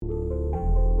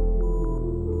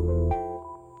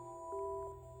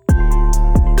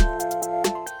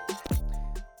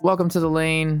Welcome to the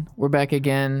lane. We're back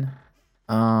again.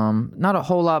 Not a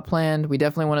whole lot planned. We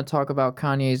definitely want to talk about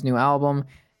Kanye's new album.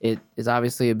 It is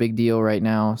obviously a big deal right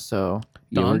now. So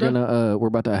yeah, we're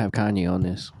about to have Kanye on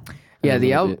this. Yeah,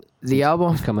 the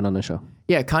album is coming on the show.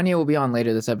 Yeah, Kanye will be on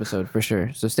later this episode for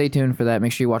sure. So stay tuned for that.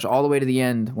 Make sure you watch all the way to the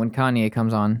end when Kanye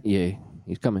comes on. Yeah,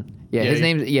 he's coming. Yeah, his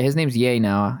name's Ye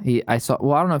now. I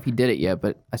don't know if he did it yet,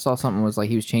 but I saw something was like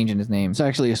he was changing his name. It's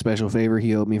actually a special favor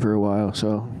he owed me for a while.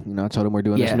 So I told him we're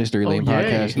doing this Mystery Lane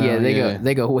podcast now. Yeah,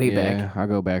 they go way back. I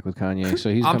go back with Kanye.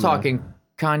 So he's. I'm talking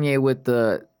Kanye with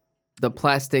the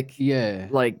plastic.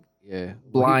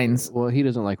 Blinds. Well, he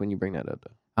doesn't like when you bring that up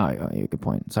though. Oh, yeah, good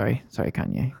point. Sorry,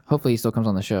 Kanye. Hopefully he still comes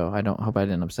on the show. I hope I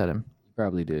didn't upset him. You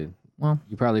probably did. Well,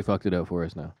 you probably fucked it up for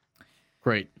us now.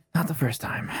 Great. Not the first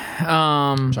time.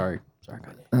 Sorry,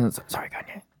 Kanye. Sorry,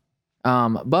 Kanye.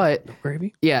 But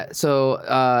gravy. Yeah. So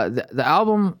the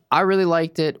album, I really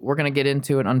liked it. We're gonna get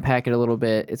into it, unpack it a little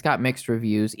bit. It's got mixed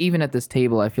reviews. Even at this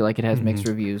table, I feel like it has mixed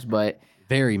reviews. But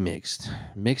very mixed.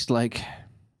 Mixed like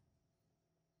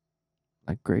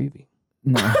gravy.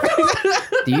 No.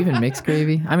 Do you even mix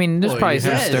gravy? I mean, there's probably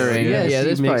some stirring. Yes,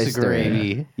 there's probably stirring.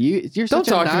 Gravy. You're don't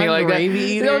talk to me like that.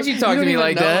 Either. Don't you talk to me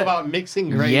like that? About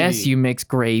mixing gravy. Yes, you mix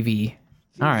gravy.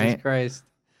 Jesus all right. Christ.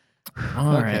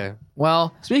 All right.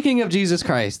 Well, speaking of Jesus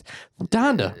Christ,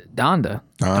 Donda. Donda.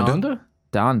 Donda.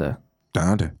 Donda.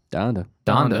 Donda. Donda.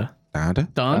 Donda. Donda.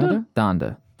 Donda.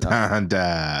 Donda.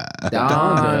 Donda.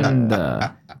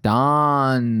 Donda.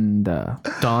 Donda.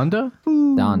 Donda.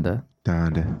 Donda.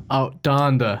 Donda. Oh,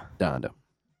 Donda. Donda.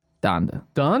 Donda.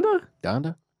 Donda.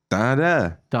 Donda.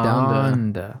 Donda.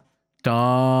 Donda.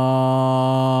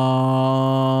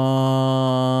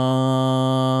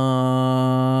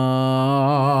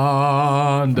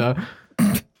 Donda.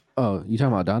 Oh, you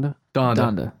talking about Donda?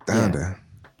 Donda. Donda.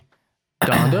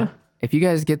 Donda. If you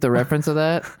guys get the reference of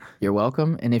that, you're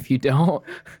welcome. And if you don't,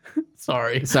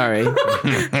 sorry. Go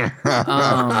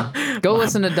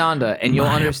listen to Donda, and you'll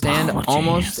understand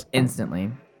almost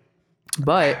instantly.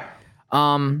 But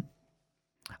I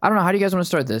don't know. How do you guys want to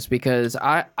start this? Because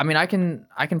I mean, I can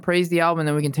praise the album, and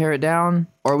then we can tear it down,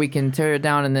 or we can tear it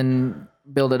down and then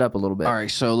build it up a little bit. All right.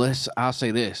 So I'll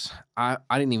say this. I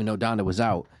didn't even know Donda was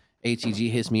out. ATG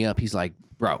hits me up. He's like,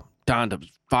 bro, Donda's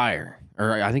fire.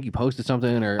 Or I think he posted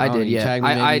something. Or I did, yeah. Tagged me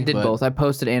I did both. I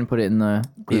posted and put it in the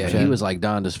group chat. He was like,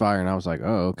 Donda's fire. And I was like,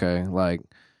 oh, okay.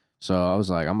 So I was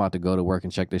like, I'm about to go to work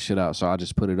and check this shit out. So I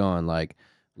just put it on,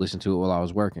 listen to it while I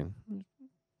was working.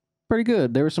 Pretty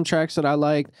good. There were some tracks that I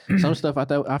liked. Some stuff I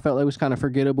felt it was kind of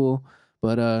forgettable.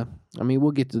 But, I mean,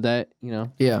 we'll get to that,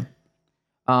 Yeah.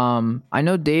 I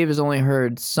know Dave has only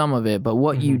heard some of it, but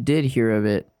what you did hear of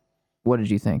it, what did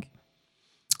you think?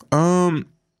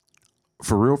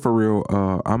 For real,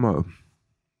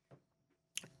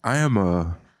 I am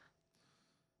a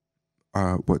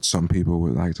what some people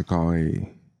would like to call a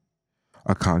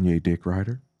Kanye dick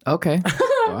rider. Okay.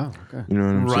 Wow. Okay. You know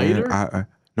what I'm saying?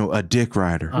 No, a dick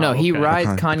rider. No, he okay.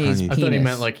 rides Kanye's penis. I thought he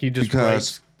meant he just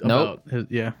writes about his,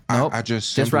 yeah. Nope. I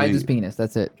just rides his penis.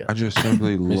 That's it. I just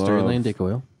simply Mystery Lane dick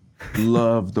oil.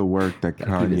 love the work that keep it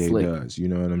Kanye slick. does. You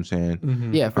know what I'm saying?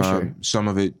 Mm-hmm. Yeah, for sure. Some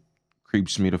of it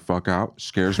creeps me the fuck out,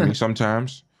 scares me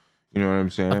sometimes. You know what I'm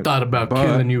saying? I thought about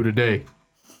killing you today.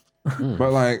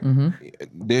 But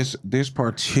this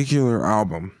particular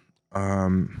album,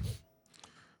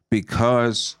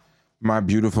 because My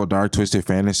Beautiful Dark Twisted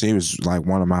Fantasy was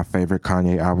one of my favorite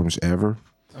Kanye albums ever.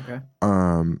 Okay.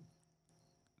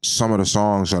 Some of the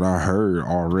songs that I heard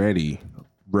already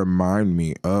remind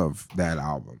me of that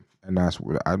album. And that's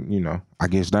what I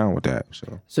gets down with that.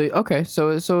 So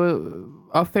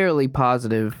a fairly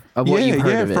positive of what you've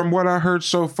heard of it. From what I heard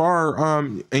so far,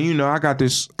 and I got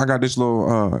this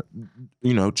little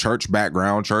church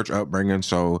background, church upbringing.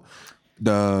 So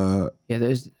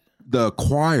there's the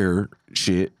choir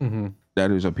shit that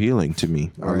is appealing to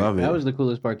me. Right. I love it. That was the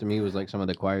coolest part to me. Was some of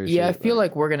the choir. Yeah, shit, I feel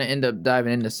like we're gonna end up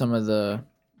diving into some of the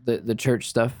church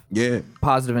stuff. Yeah,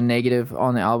 positive and negative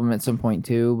on the album at some point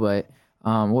too, but.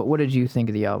 What did you think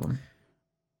of the album?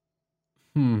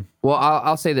 Well,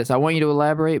 I'll say this. I want you to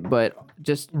elaborate, but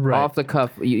just off the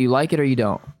cuff, you like it or you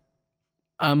don't?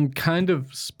 I'm kind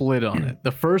of split on it.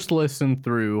 The first listen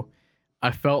through,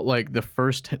 I felt like the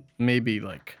first maybe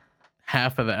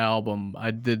half of the album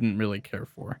I didn't really care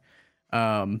for.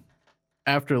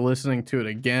 After listening to it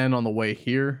again on the way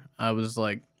here, I was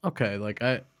like, okay,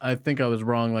 I think I was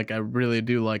wrong. I really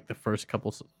do like the first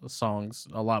couple songs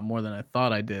a lot more than I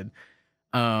thought I did.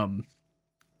 I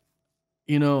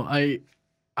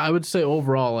would say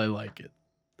overall I like it.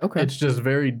 Okay. It's just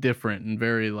very different and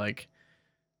very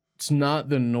it's not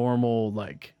the normal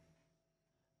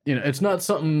it's not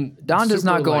something. Donda's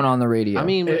not going on the radio. I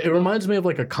mean, It reminds me of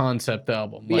like a concept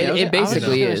album. Like, It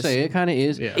basically is. It kind of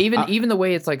is. Yeah. Even the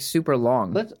way it's like super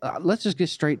long. Let's just get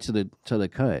straight to the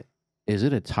cut. Is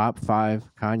it a top 5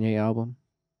 Kanye album?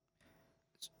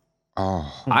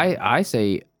 Oh, I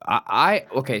say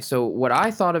okay. So what I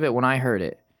thought of it when I heard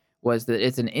it was that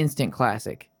it's an instant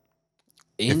classic.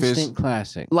 Instant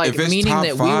classic. Like If it's meaning top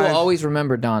that we five- will always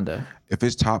remember Donda. if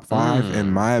it's top 5,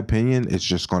 in my opinion, it's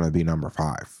just gonna be number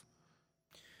 5.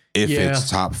 If Yeah. it's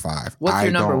top 5, What's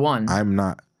your number don't- one? I'm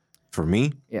not. For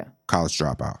me, Yeah. College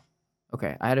Dropout.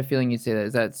 Okay, I had a feeling you'd say that.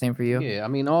 Is that the same for you? Yeah, I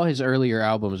mean, all his earlier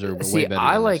albums are See, way better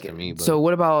I than like. this to me. But So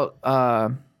what about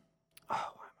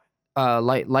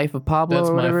Life of Pablo That's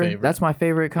or my whatever? favorite. That's my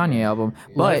favorite Kanye album.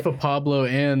 Life But of Pablo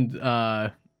and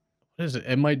what is it?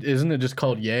 Isn't it just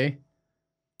called Yay?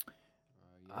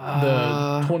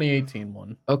 The 2018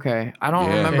 one. okay, I don't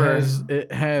Yeah. remember.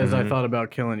 It has. I Mhm. thought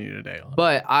about killing you today. On.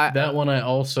 But that one I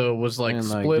also was like Man,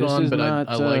 like, split this on, is but not,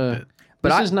 I liked it. But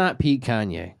this I- is not peak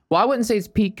Kanye. Well, I wouldn't say it's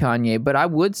peak Kanye, but I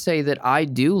would say that I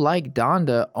do like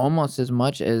Donda almost as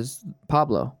much as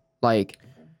Pablo. Like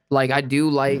I do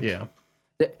like Yeah.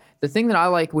 the thing that I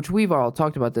like, which we've all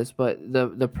talked about this, but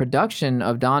the production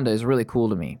of Donda is really cool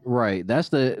to me. Right. That's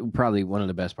probably one of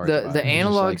the best parts. The about the it. It's just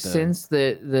analog like the-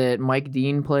 synths that Mike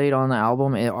Dean played on the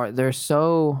album they're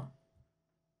so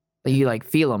you like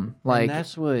feel them like and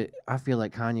that's what I feel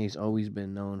like Kanye's always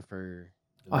been known for.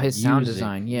 Oh, his sound music.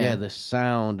 design, yeah. the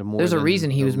sound more. there's a than reason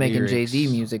he the was making Jay-Z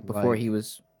lyrics, music before like- he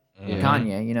was Yeah.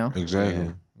 Kanye, you know.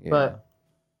 Exactly. Yeah. But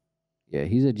yeah,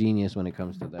 he's a genius when it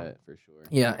comes to that for sure.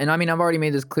 yeah, and I mean I've already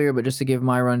made this clear, but just to give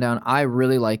my rundown, I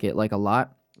really like it like a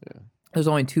lot. Yeah. There's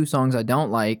only 2 songs I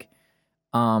don't like.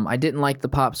 I didn't like the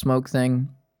Pop Smoke thing,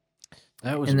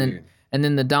 That was and then weird. and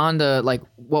then the Donda, like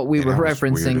what we Yeah, were that was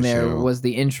weird referencing as there hell. was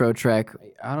the intro track.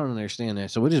 I don't understand that.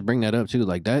 So we'll just bring that up too.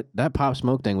 Like that Pop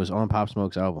Smoke thing was on Pop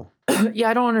Smoke's album. Yeah,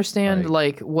 I don't understand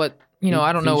like what I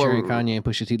don't know what Featuring Kanye and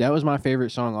Pusha T. That was my favorite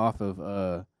song off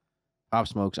of Pop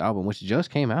Smoke's album, which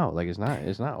just came out. Like it's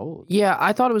not old. Yeah,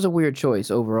 I thought it was a weird choice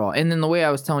overall. And then the way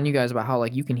I was telling you guys about how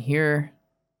like you can hear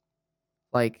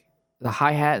like the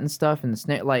hi-hat and stuff and the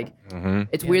snare, like Mm-hmm.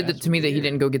 it's Yeah, weird that that's to me that he weird.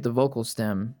 didn't go get the vocal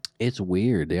stem. It's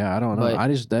weird. Yeah, I don't know.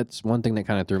 But- That's one thing that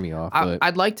kind of threw me off. But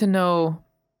I'd like to know,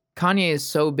 Kanye is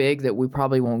so big that we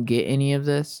probably won't get any of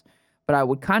this, but I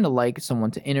would kind of like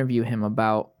someone to interview him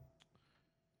about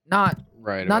not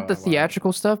right, not the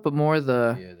theatrical stuff, but more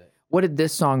the what did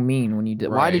this song mean when you did?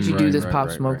 Why did you do this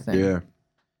Pop Smoke thing? Yeah.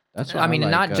 That's I mean,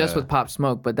 like, not just with Pop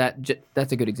Smoke, but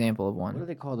that's a good example of What do one.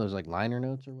 they call those? Like liner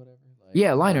notes or whatever. Like,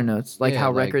 Yeah, liner notes, like yeah,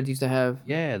 how like- records used to have.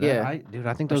 Yeah, Yeah. dude,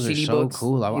 I think Or those are CD so books,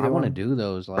 cool. I either want to one. do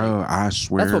those. Like, Bro, I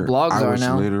swear. That's what blogs I are was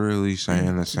now. literally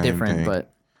saying the same Different, thing.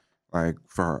 but Like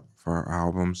for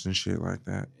albums and shit like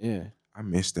that. yeah, I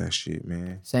miss that shit,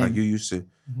 man. Same. Like you used to.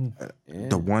 yeah.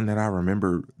 The one that I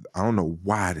remember, I don't know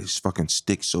why this fucking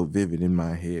sticks so vivid in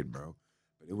my head, bro.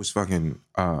 But it was fucking.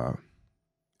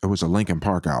 It was a Linkin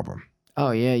Park album.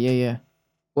 oh yeah.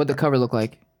 What'd the cover look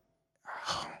like?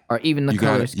 Or even the you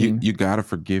color gotta, scheme? you gotta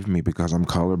forgive me because I'm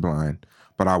colorblind,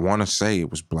 but I want to say it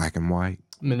was black and white.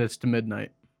 Minutes to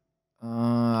Midnight.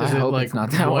 I Is it hope like it's not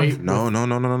that white? one.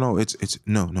 No. It's it's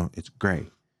gray.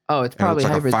 Oh, it's And probably it's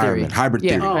like Hybrid a Theory. fireman. Hybrid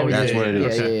Yeah, Theory. Oh, Hybrid That's yeah, what it yeah,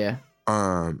 is.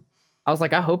 Yeah. I was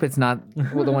like, I hope it's not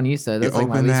well, the one you said. That's you like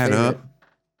my open least that favorite. up.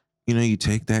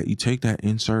 You take that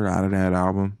insert out of that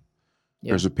album.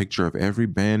 Yeah. There's a picture of every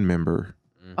band member,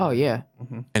 Oh yeah,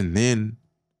 and then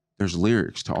there's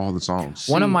lyrics to all the songs.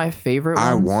 one of my favorite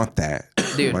I ones. want that.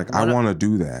 Dude, Like one I of- want to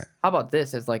do that. How about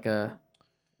this as like a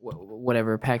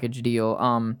whatever package deal?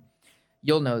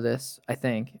 You'll know this, I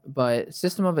think, but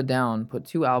System of a Down put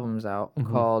 2 albums out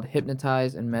called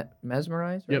Hypnotize and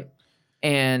Mesmerize. Right? Yep.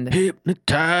 And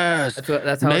Hypnotized.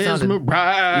 that's how it sounded. You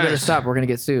better stop. We're gonna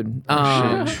get sued.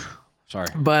 Sorry.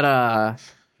 But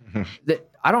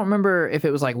I don't remember if it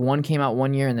was like one came out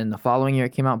one year and then the following year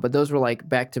it came out, but those were like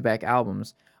back-to-back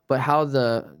albums. But how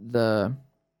the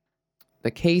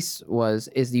case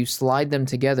is you slide them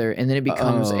together and then it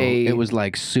becomes It was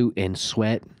like Suit and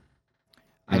Sweat.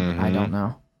 I don't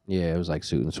know. Yeah, it was like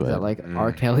Suit and Is Sweat. that like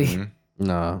R. Kelly? Mhm.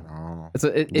 no. Oh.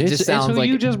 It It's just sounds who like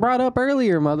you just brought up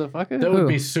earlier, motherfucker. That Who? would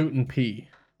be Suit and P.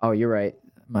 Oh, you're right.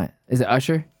 Is it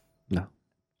Usher? No.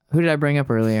 Who did I bring up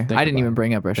earlier? Think I didn't about even it.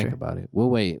 bring up Think Usher. about it. We'll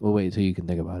wait till you can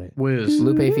think about it. Wiz.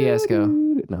 Lupe Fiasco.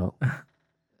 No.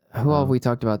 Who all have we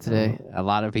talked about today? A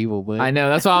lot of people, but I know.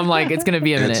 That's why I'm like, it's gonna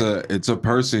be a minute. It's a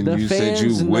person The you said you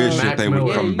fans wish know. that they Mac would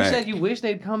Miller. come you back. said you wish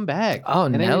they'd come back. Oh,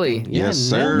 And Nelly. everything. Yeah, Yes,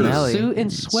 sir. Nelly. Suit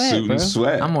and Sweat, Suit bro. and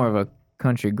Sweat. I'm more of a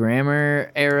country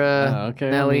grammar era Okay.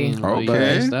 Nelly. I mean, well, you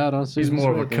Okay. missed out on Suit He's and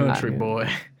more of a Sweat, then. country boy.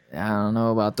 I don't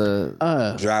know about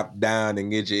the. Drop down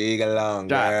and get your eagle on,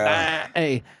 girl.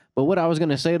 Hey, but what I was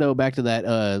gonna say though, back to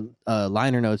that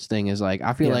liner notes thing is like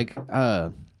I feel like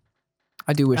I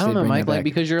do wish I don't they'd know, bring Mike. that Like back.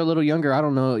 because you're a little younger, I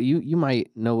don't know. You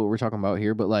might know what we're talking about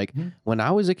here, but like when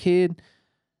I was a kid,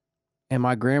 and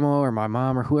my grandma or my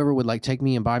mom or whoever would like take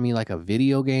me and buy me like a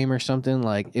video game or something,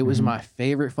 like it was my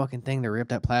favorite fucking thing to rip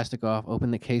that plastic off,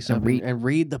 open the case up, and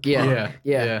read the book.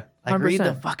 Yeah. Like 100%. read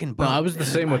the fucking book. No, I was the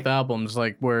same with albums,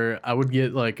 like where I would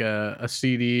get like a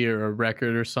CD or a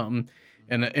record or something,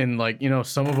 and like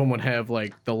some of them would have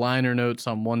like the liner notes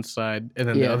on one side, and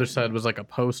then the other side was like a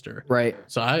poster. Right.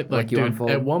 So I Like you dude,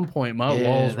 unfold. at one point my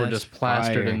walls were that's just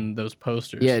plastered fire. in those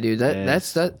posters. Yeah, dude.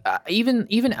 That's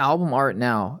even album art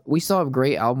now. We still have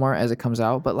great album art as it comes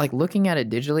out, but like looking at it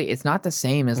digitally, it's not the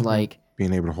same as like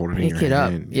Being able to hold it in your pick it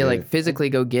up. hand. Yeah, like physically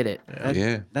go get it.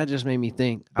 That just made me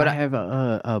think. But I have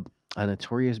a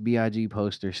Notorious B.I.G.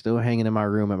 poster still hanging in my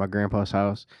room at my grandpa's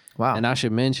house. Wow. And I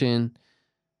should mention,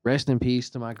 rest in peace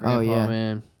to my grandpa,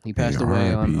 man. He passed Hey,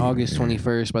 away on R.I.P., August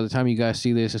 21st. By the time you guys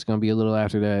see this, it's gonna be a little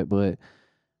after that. But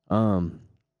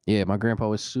yeah, my grandpa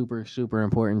was super, super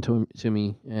important to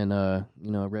me. And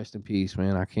rest in peace,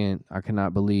 man. I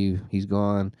cannot believe he's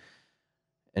gone.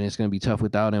 And it's gonna be tough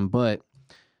without him. But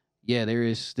yeah, there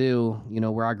is still,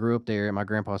 where I grew up there at my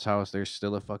grandpa's house, there's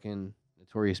still a fucking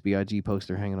Notorious B.I.G.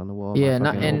 poster hanging on the wall. Yeah,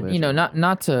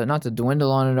 not to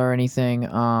dwindle on it or anything.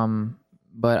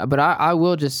 But I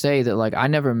will just say that like I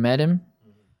never met him,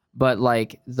 but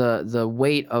like the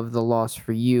weight of the loss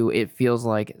for you, it feels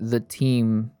like the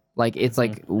team, like it's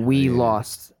like we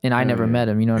lost and I never met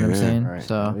him. You know what I'm saying? Right.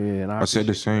 So yeah, and I said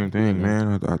the same thing,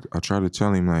 man. I try to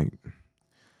tell him like,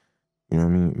 what I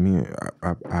mean?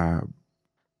 I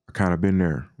kind of been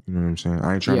there. You know what I'm saying?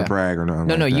 I ain't trying to brag or nothing.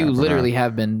 No, like you that, literally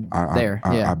have been there.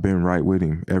 I've been right with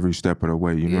him every step of the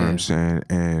way. You know what I'm saying?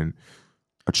 And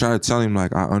I try to tell him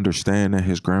like I understand that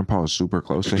his grandpa is super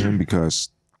close to him because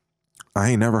I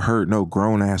ain't never heard no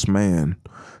grown ass man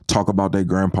talk about their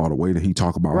grandpa the way that he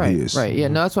talk about his. Right. Yeah.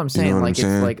 No, that's what I'm saying. You know what like I'm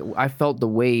saying? it's like I felt the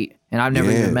weight, and I've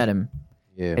never even met him.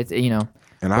 Yeah. It's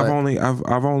And I've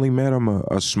only met him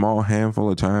a small handful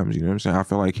of times. You know what I'm saying? I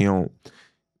feel like he don't.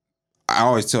 I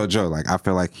always tell Joe, like, I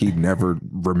feel like he never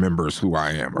remembers who I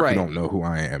am or he don't know who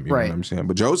I am. You know what I'm saying?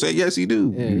 But Joe said, yes, he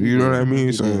do. Yeah, you know what I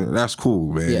mean? So that's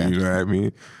cool, man. Yeah. You know what I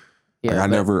mean? Yeah,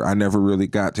 like, I never really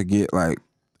got to get like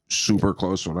super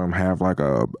close with him, have like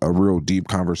a real deep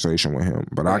conversation with him.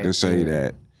 But I can say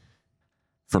that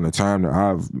from the time that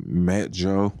I've met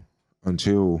Joe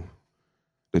until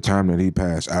the time that he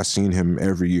passed, I've seen him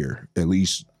every year, at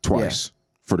least twice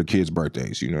for the kids'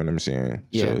 birthdays. You know what I'm saying?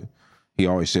 Yeah. So, he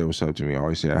always said what's up to me.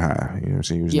 Always said hi. You know what I'm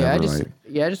saying? He was never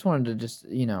I just wanted to just,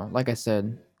 like I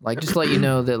said, like just let you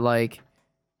know that like,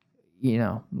 it's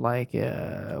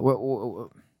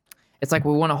like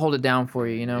we want to hold it down for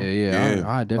you, Yeah.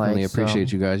 I definitely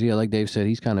appreciate you guys. Yeah, like Dave said,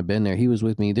 he's kind of been there. He was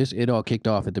with me. It all kicked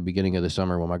off at the beginning of the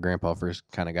summer when my grandpa first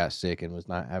kind of got sick and was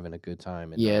not having a good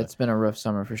time. And, it's been a rough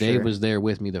summer for sure. Dave was there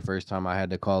with me the first time I had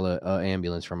to call a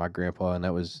ambulance for my grandpa, and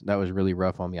that was really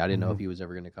rough on me. I didn't know if he was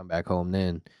ever going to come back home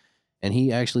then. And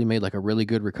he actually made like a really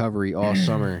good recovery all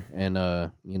summer, and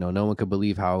no one could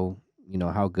believe how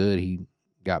good he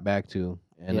got back to.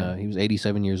 And he was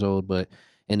 87 years old, but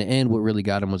in the end, what really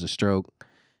got him was a stroke.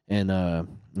 And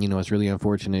it's really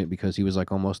unfortunate because he was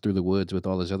like almost through the woods with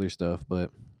all his other stuff,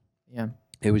 but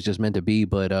it was just meant to be.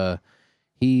 But I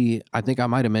think I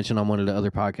might have mentioned on one of the other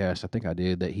podcasts, I think I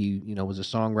did, that he was a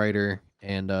songwriter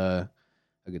and a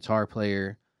guitar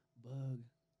player.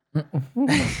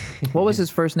 What was his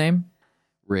first name?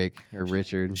 Rick or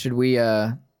Richard. Should we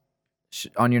on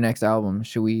your next album,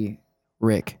 should we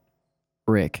Rick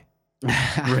Richard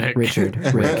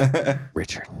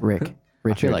Rick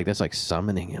I feel like that's like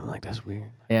summoning him. Like that's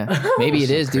weird. Yeah, maybe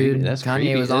it is, dude. That's Kanye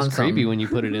creepy. was That's on creepy something. when you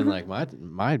put it in like my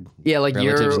like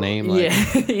relative's your name. Like,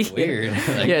 yeah, weird.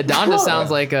 Like, yeah, Donda sounds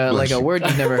like a word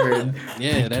you've never heard.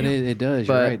 Yeah, it does.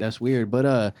 You're right. That's weird.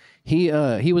 But he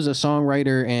was a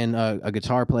songwriter and a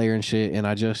guitar player and shit. And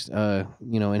I just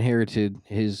inherited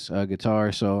his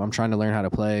guitar, so I'm trying to learn how to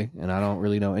play, and I don't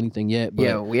really know anything yet. But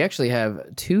yeah, we actually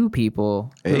have two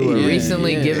people who were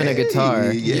recently given a guitar.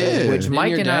 Which Didn't Mike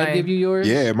your and dad I give you yours.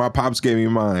 Yeah, my pops gave me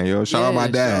mine. Yo, shout out my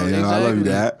dad. so I love you, exactly.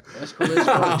 Dad. That's cool.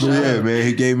 That's cool. Yeah, man,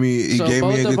 he gave me So a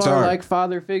both of guitar. our like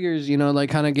father figures,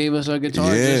 like kind of gave us a guitar.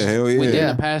 Yeah, just hell yeah. Within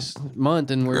the past month,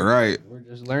 and we're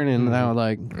just learning now.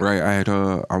 Like Right,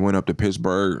 I went up to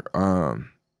Pittsburgh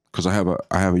because I have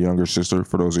a younger sister.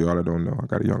 For those of y'all that don't know, I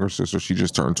got a younger sister. She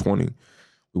just turned 20.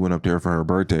 We went up there for her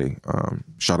birthday.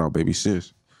 Shout out, baby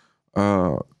sis.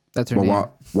 That's her But name.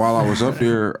 while I was up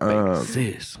there,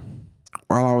 sis.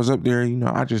 while I was up there, you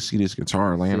know, I just see this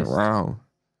guitar laying around.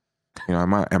 You know,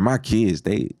 my kids,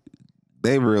 they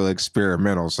real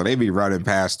experimental, so they be running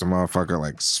past the motherfucker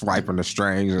like swiping the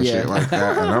strings and shit like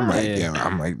that. And I'm like,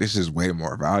 I'm like, this is way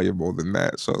more valuable than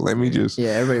that. So let me just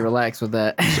everybody relax with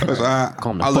that. So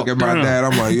I look at my dad.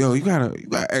 I'm like, yo, you got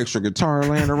extra guitar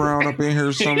laying around up in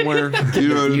here somewhere. You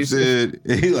know what I'm saying?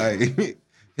 He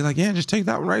like, yeah, just take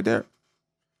that one right there.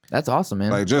 That's awesome,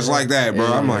 man. Like just like that, bro.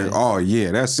 I'm like, oh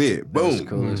yeah, that's it. Boom. That's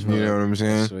cool as you know what I'm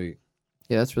saying? That's sweet.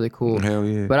 Yeah, that's really cool. Hell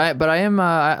yeah. But I am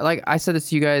like I said this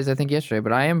to you guys I think yesterday,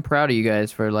 but I am proud of you guys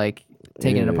for like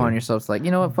taking it upon yourselves. Like,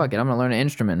 you know what? Fuck it. I'm gonna learn an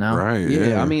instrument now. Right.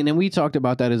 Yeah. I mean, and we talked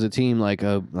about that as a team like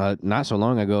not so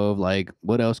long ago of like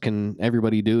what else can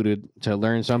everybody do to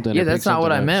learn something. Yeah, that's not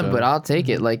what I meant, but I'll take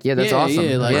it. Like, that's awesome.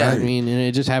 Yeah, like, yeah. I mean, and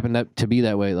it just happened to be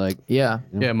that way. Like, yeah.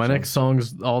 Yeah, my next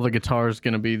song's all the guitars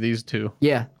gonna be these two.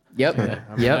 Yeah. Yep.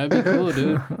 That'd be cool,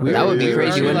 dude. That would be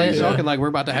crazy, wouldn't it? Talking like we're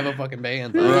about to have a fucking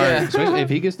band. Yeah. Especially if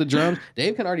he gets the drums,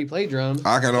 Dave can already play drums.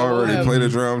 I can already play the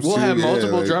drums. We'll too. have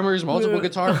multiple like, drummers, multiple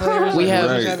guitar players. We have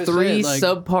Right. 3 like,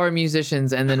 subpar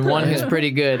musicians and then one who's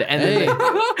pretty good. And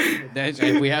then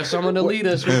if we have someone to lead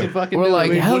us, we can fucking We're do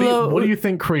like, it. hello. What do you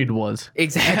think Creed was?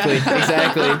 Exactly.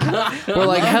 We're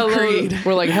like, hello. Creed.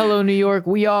 We're like, hello, New York.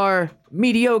 We are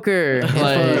mediocre.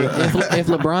 Like, If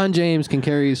LeBron James can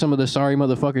carry some of the sorry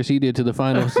motherfuckers he did to the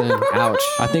finals, then ouch.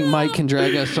 I think Mike can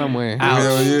drag us somewhere.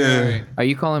 Hell yeah. Are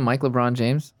you calling Mike LeBron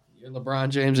James? You're LeBron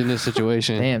James in this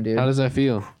situation. Damn, dude. How does that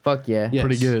feel? Fuck yeah. Yes.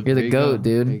 Pretty good. You're There the you GOAT, go.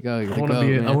 dude. There you go. You're I the want goat, to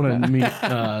man. I want to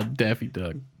meet Daffy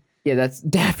Duck. Yeah, that's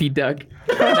Daffy Duck.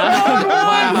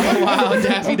 Wow,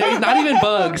 Daffy Duck. Not even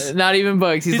Bugs. Not even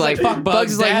Bugs. He's like, fuck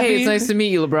Bugs is like, hey, Daffy. it's nice to meet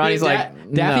you, LeBron. He's like,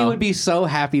 Daffy no. would be so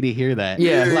happy to hear that.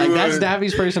 Yeah. Like he that's would.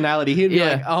 Daffy's personality. He'd be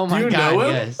Yeah. like, "Oh my Do you god, know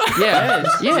him?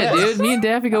 yes." Yeah, dude. Me and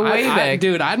Daffy go way back.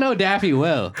 Dude, I know Daffy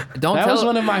well. Don't that tell- was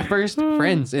one of my first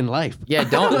friends in life. Yeah,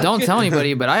 don't tell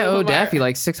anybody, but I owe Daffy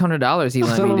like $600 he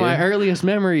lent Some me, of dude. my earliest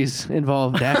memories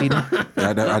involve Daffy.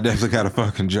 I definitely got a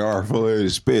fucking jar full of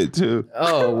his spit too.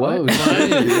 Oh, what? Oh,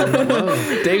 shit.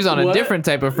 Whoa. Dave's on a different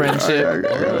type of friendship.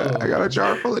 I got a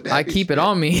jar full of that. I keep it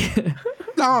on me.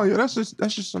 No, yeah, that's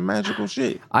just some magical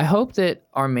shit. I hope that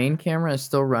our main camera is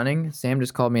still running. Sam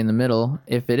just called me in the middle.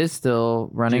 If it is still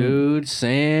running, Dude,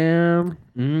 Sam.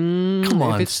 Come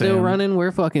on, If it's still Sam. running,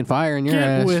 we're fucking firing your Get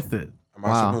ass. with it. Am I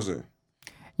Wow. supposed to?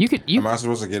 you Am I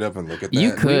supposed to get up and look at that?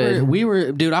 you could. We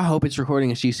were, dude. I hope it's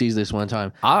recording and she sees this one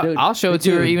time. Dude, I'll show it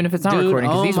to her dude, even if it's not dude, recording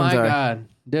because oh these ones my are. god,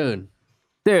 dude.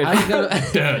 Dude, How you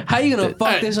gonna, how you gonna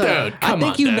fuck this up? dude, I come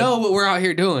think on, you dude. know what we're out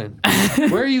here doing.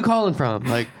 Where are you calling from?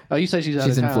 Like, oh, you said she's out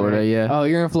She's of in town, Florida, right? yeah. Oh,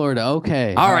 you're in Florida.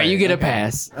 Okay. all right, you get a okay.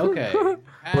 pass. Okay.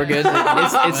 We're good.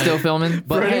 It's still filming.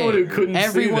 But For anyone hey, who couldn't see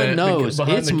everyone that, knows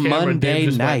behind it's the camera, Monday Dave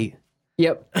just went, night.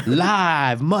 Yep.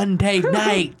 Live Monday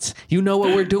night. You know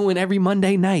what we're doing every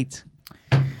Monday night.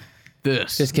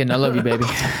 This. Just kidding. I love you, baby.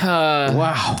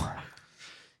 Wow.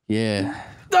 Yeah.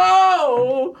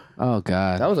 No. Oh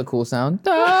God. That was a cool sound.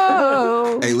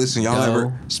 No. Hey, listen, y'all No.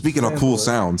 ever? Speaking of cool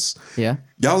sounds, Yeah.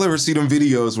 y'all ever see them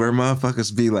videos where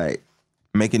motherfuckers be like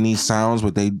making these sounds,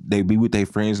 but they be with their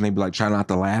friends and they be like trying not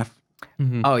to laugh?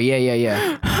 Oh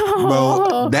yeah.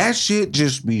 Bro, that shit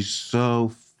just be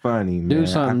so funny, man. Do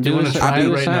something. Do wanna a try it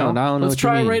do a right sound. now? I don't know Let's what you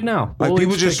try it mean. right now. Like We'll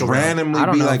people each just take a round. randomly I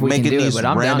don't be know like if we can making do it, these but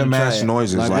I'm down to random try ass it.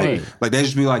 noises. Like, Like, wait. like they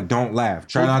just be like, "Don't laugh,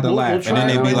 try not to we'll laugh," and try then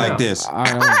they it be right like now. this.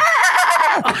 I don't.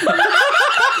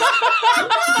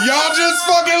 Y'all just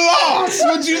fucking lost.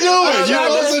 What you doing? You're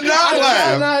supposed to not I try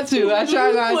laugh. not to. I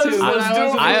try not to. Let's but do I it wasn't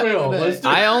for doing real. that. Let's do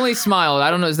I only smiled. I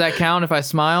don't know. Does that count if I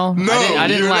smile? No, I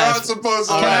didn't you're laugh. not supposed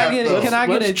to Can laugh. I get though. it? Can I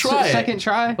get Let's a try it. second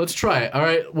try? Let's try it. All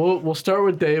right. We'll start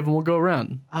with Dave and we'll go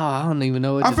around. Oh, I don't even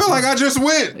know what. I feel like I just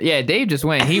went. Yeah, Dave just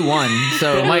went. He won.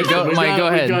 So Mike, go We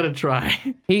ahead. We gotta try.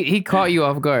 He caught you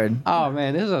off guard. Oh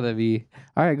man, this is gonna be.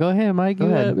 All right, go ahead, Mike. Go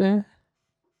Go ahead. ahead, man.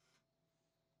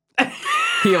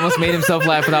 He almost made himself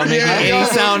laugh without making Yeah, he any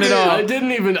almost sound at did. all. I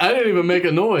didn't even make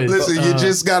a noise. Listen, you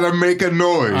just gotta make a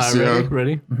noise. all right, yo.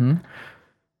 ready? Mm-hmm.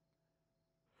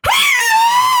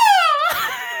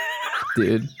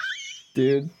 Dude.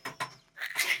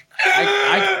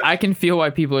 I can feel why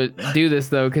people do this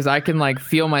though, because I can like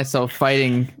feel myself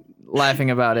fighting,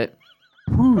 laughing about it.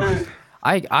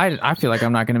 I feel like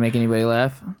I'm not gonna make anybody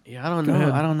laugh. Yeah, I don't Go know.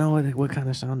 ahead. I don't know what kind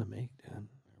of sound to make, dude.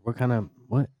 What kind of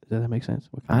what? Does that make sense?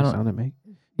 What kind I of don't- sound to make?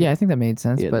 Yeah, I think that made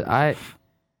sense, Yeah, but that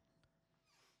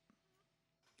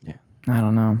I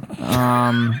don't know.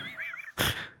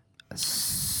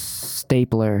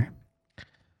 Stapler.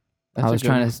 I was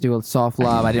trying to do a soft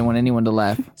lob. I didn't want anyone to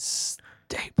laugh.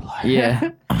 stapler.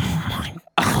 Yeah.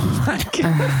 Oh my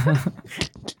god.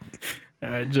 All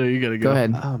right, Joe, you gotta Go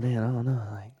ahead. Oh man, I don't know.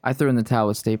 Like, I threw in the towel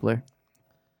with stapler.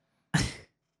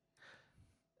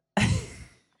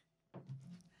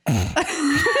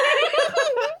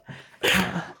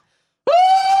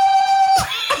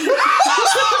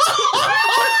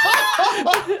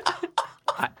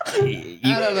 I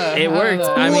don't know. It worked.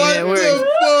 I mean, What it worked.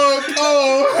 the fuck?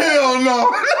 Oh, hell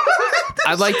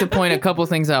no. I'd like to point a couple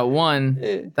things out.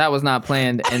 One, that was not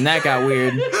planned, and that got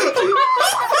weird.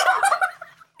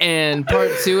 And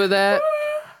part two of that,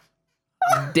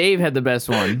 Dave had the best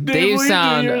one. Dave, will you do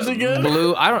sound yours again?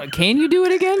 blew. Can you do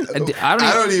it again? I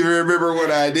don't even remember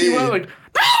what I did. You went like,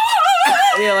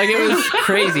 Yeah, like it was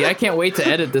crazy. I can't wait to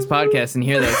edit this podcast and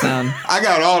hear that sound. I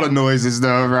got all the noises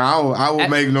though, bro. I will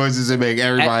make noises and make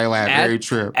everybody laugh. Very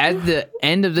trip. At the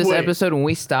end of this Wait. episode, when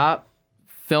we stop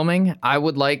filming, I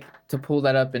would like to pull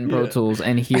that up in Pro Tools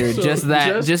and hear So just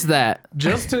that.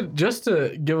 just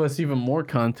to give us even more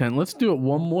content, let's do it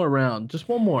one more round. Just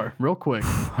one more, real quick.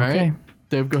 All right, Okay.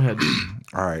 Dave, go ahead.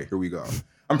 All right, here we go.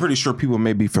 I'm pretty sure people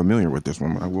may be familiar with this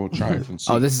one, but I will try it and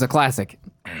see. Oh, this is a classic.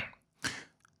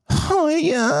 Oh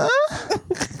yeah.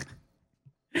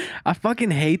 I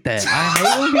fucking hate that. I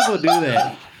hate when people do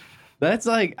that. That's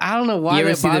like, I don't know why. You ever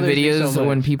that see the bothers me so videos much.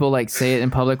 when people like say it in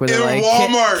public where they're In like,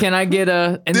 Walmart. Can I get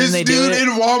a, and This then they do dude it. in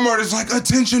Walmart is like,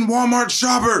 attention Walmart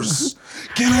shoppers.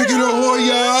 Can I get a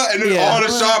Hoya? And then Yeah. all the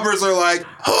shoppers are like,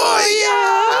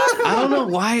 Hoya. I don't know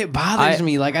why it bothers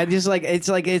me. Like, I just like,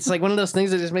 it's like one of those things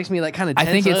that just makes me like kind of. I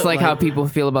think it's like how people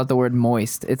feel about the word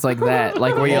moist. It's like that,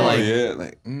 like where you're Oh, like, yeah,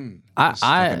 like, that's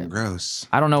fucking gross.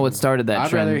 I don't know what started that I'd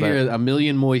trend, rather but hear a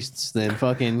million moists than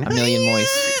fucking A Million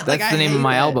Moist. Like, That's I the name of hate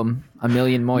my that. album, A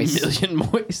Million Moist. million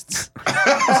moists.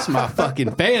 That's my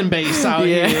fucking fan base out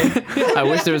here. Yeah. I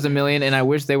wish there was a million, and I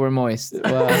wish they were moist.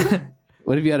 Well,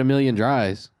 What if you had a million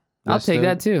dries? I'll That's take still-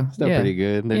 that too. Still Yeah. pretty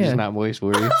good. They're Yeah. just not moist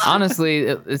for you. Honestly,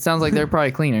 it sounds like they're probably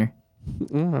cleaner.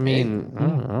 I mean, I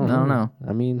don't know.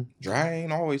 I mean, Dry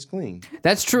ain't always clean.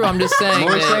 That's true. I'm just saying.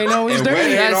 moist that- ain't always And wet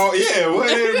dirty.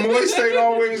 ain't moist ain't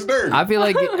always dirty. I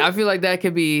feel like that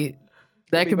could be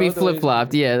both ways. flip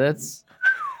flopped. Yeah, that's.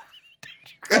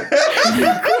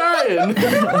 Crying.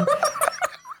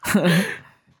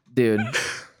 Dude.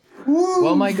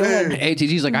 Well, Mike, go ahead. Hey,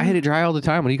 TG's like, I hit it dry all the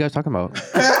time. What are you guys talking about?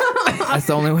 That's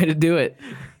the only way to do it.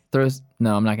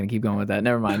 No, I'm not gonna keep going with that.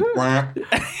 Never mind.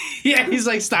 Yeah, he's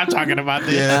like, stop talking about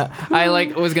this. Yeah. I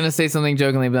like was gonna say something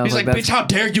jokingly, but I was He's like, like, bitch, how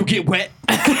dare you get wet?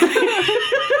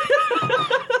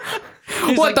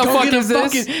 He's What the "Go fuck get a is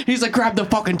this?" He's like, grab the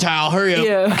fucking towel. Hurry up.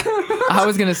 yeah. I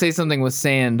was gonna say something with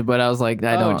sand, but I was like,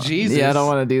 I don't. Jesus. Yeah, I don't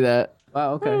want to do that.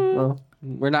 Wow, okay. Well,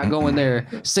 we're not going there.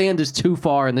 Sand is too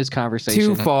far in this conversation.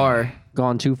 Too far.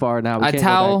 Gone too far now. We A can't go back.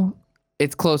 towel,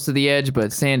 it's close to the edge,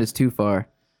 but sand is too far.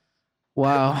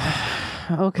 Wow.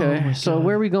 Okay. So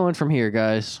where are we going from here,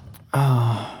 guys?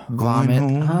 Oh, vomit.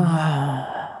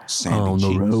 Sandy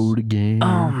cheeks. again.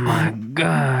 Oh my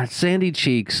God, sandy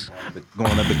cheeks.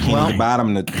 Going up bikini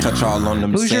bottom to touch all on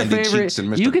them Who's your sandy favorite? cheeks and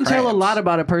Mr. You can tell a Krabs. lot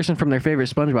about a person from their favorite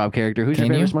SpongeBob character. Who's Can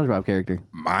your you? favorite SpongeBob character?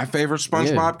 My favorite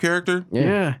SpongeBob character?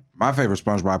 Yeah. My favorite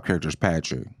SpongeBob character is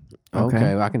Patrick.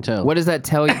 Okay, I can tell. What does that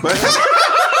tell you? What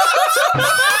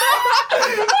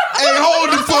Hey, hold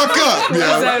the fuck up, does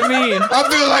yo. that mean? I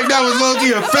feel like that was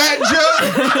low-key a fat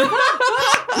joke.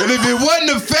 And if it wasn't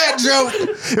a fat joke,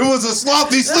 it was a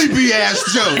sloppy, sleepy ass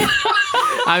joke.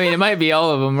 I mean, it might be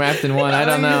all of them wrapped in one. I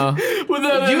don't know.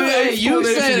 You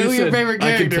said who your favorite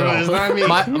I can character tell. was.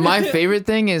 Not me. My favorite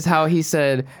thing is how he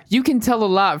said, "You can tell a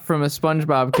lot from a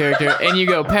SpongeBob character," and you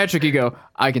go, Patrick, you go,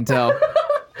 "I can tell."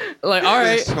 Like, all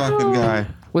right, This fucking guy.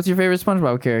 what's your favorite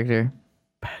SpongeBob character?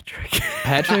 Patrick.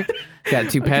 Patrick? Got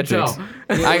two Patricks.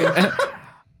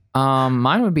 tell.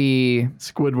 Mine would be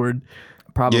Squidward.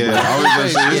 probably Yeah, I was gonna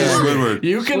say this is Yeah. Squidward.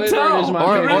 You can Squidward tell. is my I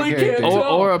favorite really can't character. tell.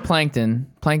 or a plankton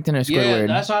or Yeah, Squidward.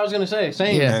 that's what I was gonna say.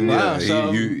 Same. Yeah. And Wow. yeah,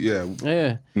 So yeah.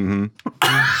 yeah,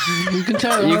 Mm-hmm. you can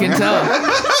tell. You can tell.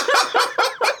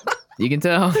 You can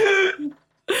tell. Know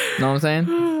what I'm saying?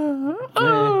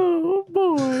 Oh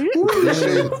boy.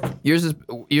 Yours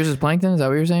is plankton. Is that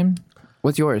what you're saying?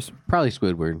 What's yours? Probably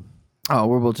Squidward. Oh,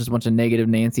 we're both just a bunch of negative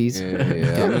Nancys.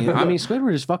 Yeah. I mean,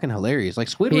 Squidward is fucking hilarious. Like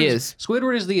Squidward is.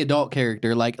 Squidward is the adult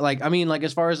character. Like I mean, like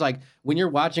as far as like when you're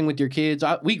watching with your kids,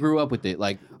 we grew up with it.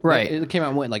 Like Right. it came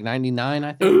out in what, like 99,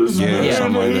 I think. Yeah,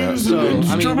 something like that. So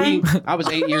I mean, I was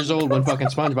 8 years old when fucking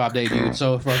SpongeBob debuted.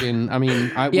 So fucking, I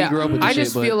mean, we grew up with this I shit.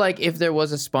 just But, feel like if there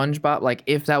was a SpongeBob, like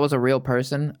if that was a real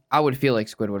person, I would feel like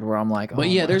Squidward, where I'm like, but oh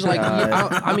yeah, my there's like,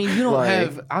 God. I mean, you don't Like-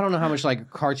 have, I don't know how much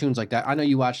like cartoons like that. I know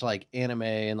you watch like anime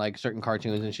and like certain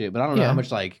cartoons and shit, but I don't know Yeah. how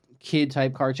much like kid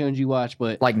type cartoons you watch,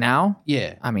 but Like now?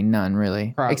 yeah. I mean, none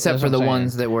really, Probably, except that's for what the I'm saying.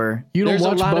 ones that were. You don't There's a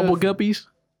watch lot Bubble of- Guppies?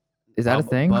 Is that a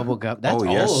thing? Bubble Gup. That's Oh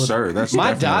yes, old. sir. That's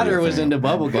My definitely daughter a was thing. into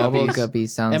Bubble Bubble Guppies. Guppy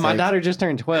sounds And my like. daughter just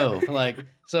turned 12. Like,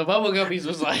 so Bubble Guppies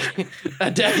was like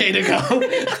a decade ago.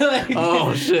 Like,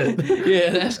 Oh shit! yeah,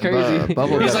 that's crazy.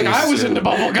 Bubble He's like, Guppies. I was into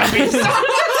Bubble Guppies.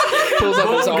 Pulls up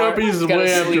his Bubble arm. Guppies is He's got a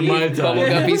way after sleeve, my time. Bubble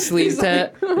Guppy sleeve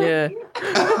tat. Yeah.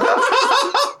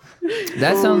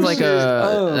 That sounds like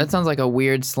that sounds like a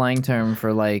weird slang term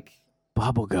for like.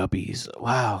 Bubble Guppies.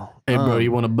 Wow. Hey, bro,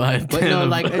 you want to buy a but tin no, of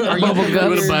like, are you Bubble Gups? You want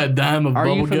familiar- to buy a dime of Are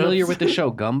Bubble you familiar Gups? with the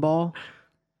show Gumball?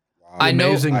 I know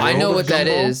Amazing what World of that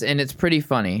Gumball? is, and it's pretty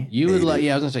funny. You would like,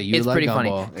 yeah, I was gonna say you It's would pretty like funny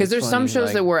Gumball. because there's some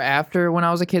shows that were after when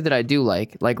I was a kid that I do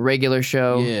like regular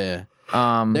show. Yeah.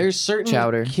 There's There's certain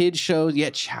Chowder. kid shows. Yeah,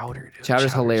 Chowder. Dude.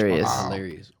 Chowder's hilarious. fucking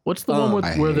hilarious. What's the one with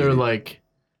I where hate they're it. like,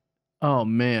 oh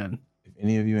man, If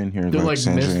any of you in here they're like like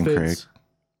Sandra and Craig, misfits.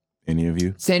 any of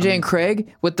you? Sanjay and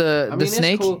Craig with the I mean, it's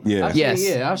snake. cool. Yeah. I've seen Yes,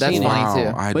 it, yeah, I've that's seen funny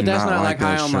it. too. I But do that's not like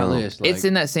high that on my show. list. It's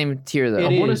in that same tier though.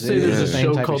 It I want to is, say it there's is a the same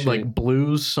show type of called shit. like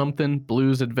Blues something,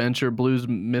 Blues Adventure, Blues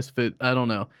Misfit. I don't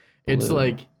know. It's Blue.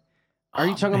 like, Are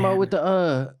you oh, talking man. about with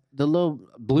the little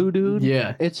blue dude?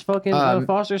 Yeah. It's fucking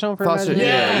Foster's Home for Foster.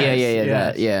 Imagination. Yeah. Yes,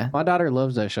 That. Yeah. My daughter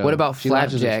loves that show. What about She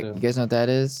watches it Flapjack? still. You guys know what that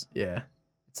is? Yeah.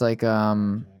 It's like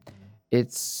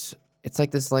it's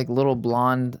like this like little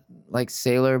blonde like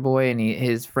sailor boy, and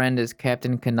his friend is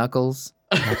Captain Knuckles,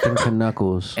 Captain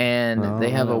Knuckles. and they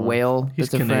have a Oh. whale. He's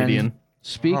that's a Canadian. friend.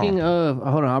 Speaking of,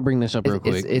 hold on, I'll bring this up real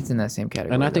quick. It's in that same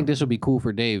category. And I think though. this would be cool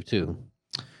for Dave too.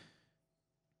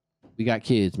 We got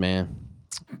kids, man.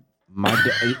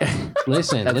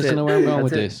 Listen That's to it. where I'm going That's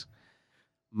with it. this.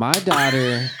 My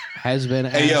daughter has been.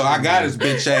 Hey yo, I got his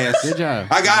bitch ass. Good job.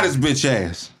 I got his bitch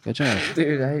ass. Good job.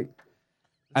 dude.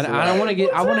 I don't want to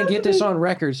get. I want to get this on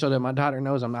record so that my daughter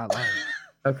knows I'm not lying.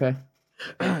 Okay.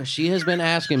 She has been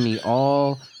asking me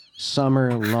all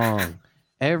summer long,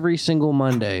 every single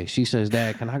Monday. She says,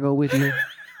 "Dad, can I go with you?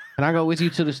 Can I go with you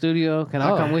to the studio? Can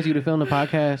I come with you to film the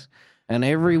podcast?" And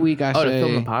every week I Oh, say, to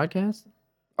film the podcast,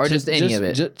 or just any of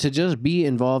it. to just be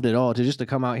involved at all, to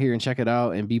come out here and check it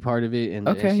out and be part of it and,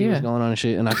 Okay, and see what's yeah. going on and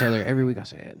shit. And I tell her every week, I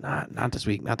say, not this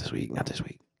week, not this week, not this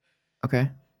week. Okay.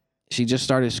 She just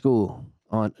started school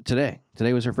on today.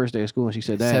 Today was her first day of school, and she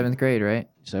said, "Dad, 7th grade, right?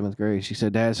 7th grade." She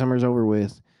said, "Dad, summer's over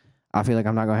with. I feel like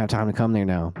I'm not gonna have time to come there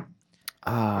now."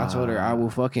 I told her I will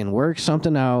fucking work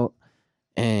something out,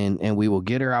 and we will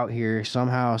get her out here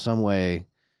somehow, some way.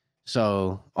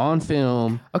 So on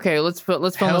film, Okay, let's film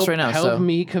this right now. Help So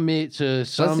me commit to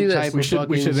some do this. type We of should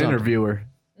fucking something. interview her.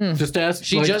 Just ask.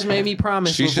 She just made me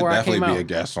promise She should before I came definitely out. be a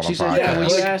guest on She a said, "Yeah, when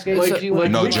podcast. you ask AJ, like, you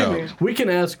want No we to can, come joke. here." we can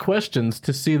ask questions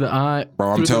to see the eye. Bro,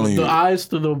 I'm through telling the you. eyes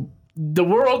through the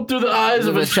world through the eyes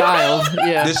of a a child.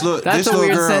 Yeah. This look- That's this a little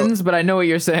weird girl- sentence, but I know what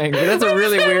you're saying. But that's a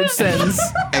really weird sentence.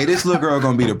 Hey, this little girl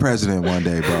gonna be the president one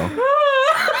day, bro.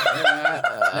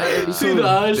 See the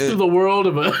eyes through the world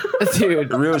of a.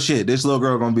 Dude. Real shit. This little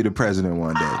girl gonna be the president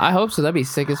one day. I hope so. That'd be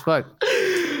sick as fuck.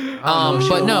 She But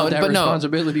don't no, want that but no.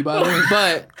 responsibility, by the way.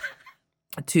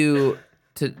 But to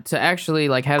actually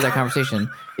like have that conversation,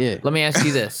 Yeah. let me ask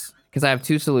you this, because I have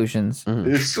two solutions.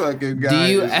 This fucking Do guy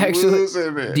you is actually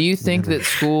losing it. do you think that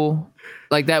school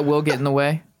like that will get in the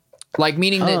way? Like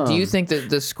meaning that do you think that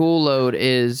the school load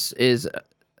is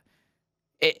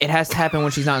it has to happen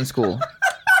when she's not in school?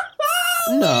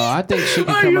 No, I think she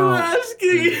can Are come you out.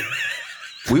 asking?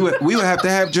 We would have to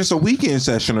have just a weekend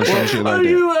session or some shit Are like that.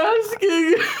 you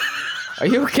asking? Are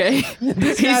you okay?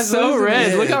 He's guy's so losing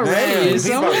red. it. Look how red he Man, is.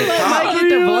 he's about to pop. Might get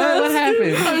the blood. What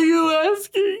happened? Are you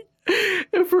asking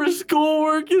if her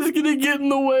schoolwork is gonna get in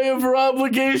the way of her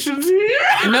obligations here?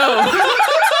 No.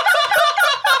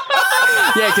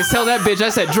 Yeah, because tell that bitch I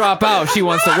said drop out. She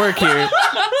wants to work here.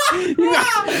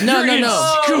 No.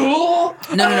 School?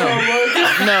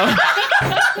 No.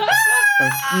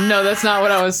 No, that's not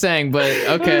what I was saying, but It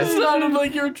okay. sounded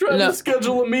like you were trying No. to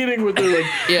schedule a meeting with her. Like,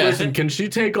 Yeah. listen, can she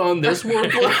take on this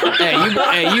workload?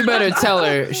 Hey, you better tell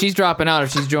her she's dropping out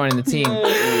if she's joining the team.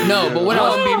 No, but what I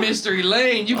was Don't be Mystery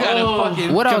Lane. You gotta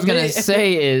fucking. what I was gonna commit.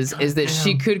 say is that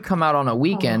she could come out on a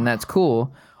weekend. That's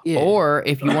cool. Yeah. Or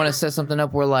if you want to set something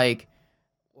up where like,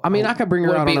 I mean, I could bring her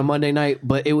Would it out be- on a Monday night,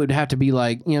 but it would have to be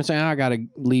like, you know what I'm saying? I gotta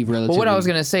leave relatively. but what I was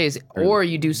gonna say is, or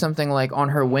you do something like on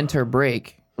her winter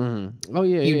break, Mhm. Oh,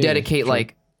 yeah. you yeah, dedicate sure.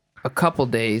 like a couple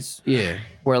days Yeah.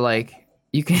 where like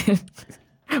you can.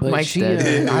 But Mike's she,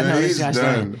 dead. I know He's this guy's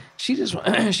done. done.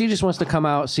 She just wants to come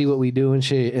out, see what we do and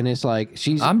shit. And it's like,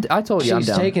 I told you I'm she's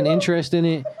down. taking interest in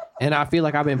it. And I feel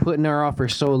like I've been putting her off for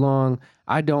so long.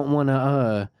 I don't want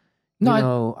to,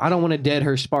 No, I don't want to dead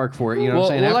her spark for it. You know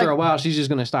what I'm saying? After a while, she's just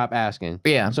gonna stop asking.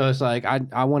 Yeah. So it's like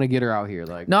I want to get her out here.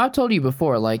 Like, no, I've told you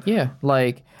before. Like, yeah,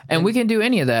 like, and we can do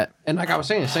any of that. and like I was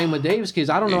saying, same with Dave's kids.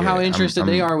 I don't know how interested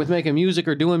they are with making music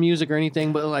or doing music or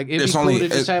anything, but like it'd be cool to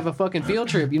just have a fucking field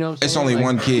trip. You know what I'm saying? It's only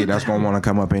one kid that's gonna want to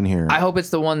come up in here. I hope it's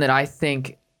the one that I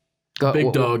think.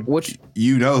 Big dog. Which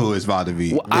You know who it's about to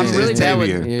be. I'm really bad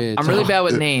with. Yeah, I'm really bad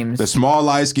with names. The small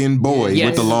light skinned boy Yes.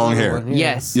 with the long hair.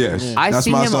 Yes. Yes. I That's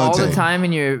see my him son all the Tay. time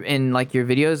in your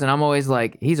videos, and I'm always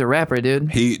like, he's a rapper,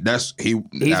 dude. That's He's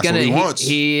what gonna. he wants.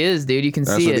 He is, dude. You can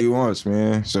That's see what it. he wants,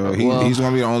 man. So Well- he's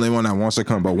gonna be the only one that wants to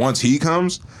come. But once he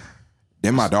comes,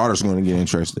 then my daughter's gonna get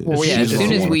interested. Well, yeah. As She's soon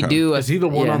gonna as wanna we come. do, Is he the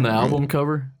one yeah. on the album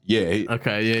cover? Yeah.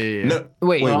 Okay, yeah. No,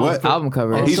 Wait, what? album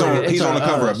cover? He's sorry, on. He's it's on the a,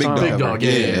 cover of Big song Dog. Big Dog, yeah.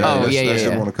 Oh, that's, yeah, That's yeah.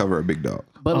 him on the cover of Big Dog.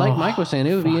 But like Mike was saying,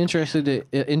 it would be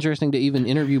interesting to even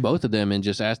interview both of them and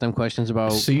just ask them questions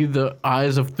about. See the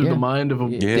eyes of through Yeah. the mind of a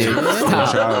Yeah. Dude,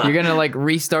 stop. Child. You're gonna like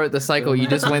restart the cycle you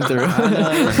just went through.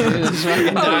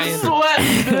 I'm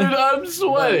sweating, dude. I'm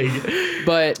sweating.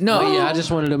 But no, But yeah, I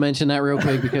just wanted to mention that real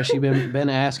quick because she's been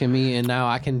asking me, and now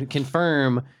I can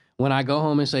confirm when I go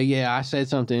home and say, yeah, I said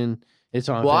something. It's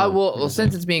on. well, I film. will. Well,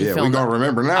 since it's being Yeah, we filmed, gonna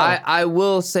remember now. I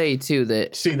will say too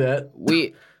that See that?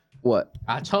 we. What?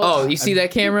 I told. Oh, you see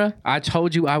that camera? I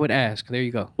told you I would ask. There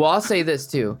you go. Well, I'll say this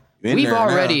too. In We've there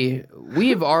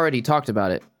now. already talked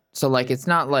about it. So like, it's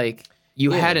not like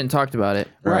you hadn't talked about it,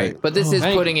 Right. but this is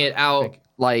Thank putting it out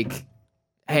like,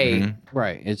 hey,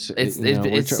 Right. It's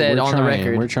we're said on the trying,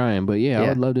 record. We're trying, but yeah, I Yeah.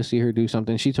 would love to see her do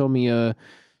something. She told me,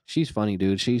 she's funny,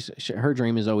 dude. Her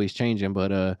dream is always changing,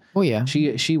 but oh yeah,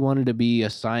 she wanted to be a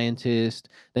scientist,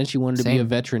 then she wanted to be a Same.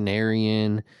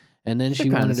 veterinarian, and then she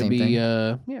They're kinda wanted the to same be thing.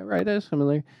 yeah, right, that's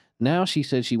similar. Now she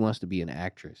said she wants to be an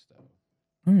actress though.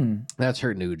 That's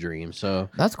her new dream. So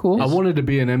that's cool. I wanted to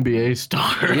be an NBA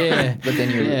star. yeah, But then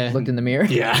you Yeah. looked in the mirror.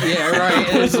 yeah. yeah,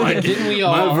 right. It's like, didn't we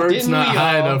all? My vert's Didn't not we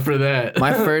high all? enough for that.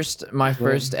 My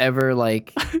first ever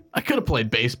like I could have played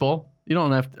baseball. You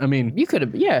don't have to. I mean, you could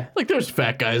have like there's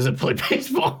fat guys that play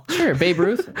baseball. sure Babe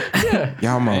Ruth. Yeah.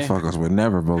 Y'all motherfuckers would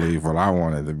never believe what I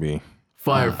wanted to be.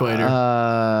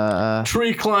 Firefighter.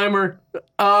 Tree climber.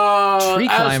 Tree climber.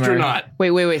 Astronaut.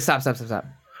 Wait, stop.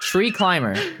 Tree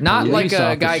climber, not Police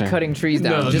like a guy officer. cutting trees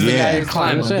down. No, just a yeah. guy who's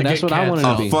climbing. That's it. That's what I wanted to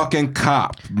A be. fucking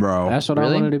cop, bro. That's what I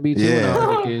Really? wanted to be too when I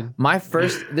was a kid. My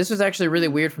first, this was actually really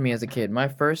weird for me as a kid. My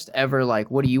first ever, like,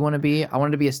 what do you want to be? I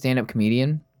wanted to be a stand-up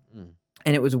comedian.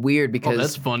 And it was weird Oh, because,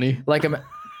 that's funny. like,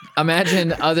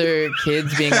 imagine other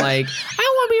kids being like,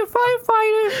 I want to be a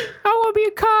firefighter. I want to be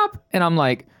a cop. And I'm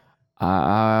like,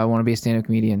 I want to be a stand-up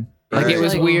comedian. Like, it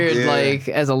was Like, weird, yeah. like,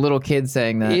 as a little kid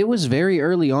saying that. It was very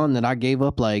early on that I gave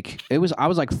up. Like I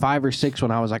was like 5 or 6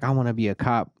 when I was like, I want to be a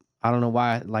cop. I don't know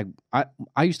why. Like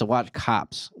I used to watch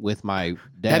Cops with my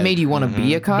dad. That made you want to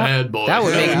be a cop? Bad boy. That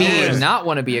would make me Yeah. not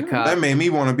want to be a cop. That made me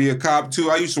want to be a cop too.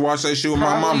 I used to watch that shit with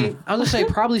my Probably, mama. I was gonna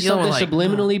say probably You know, something like-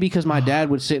 subliminally because my dad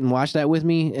would sit and watch that with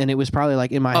me, and it was probably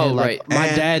like in my Oh, head, like right. my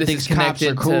And dad this thinks is cops are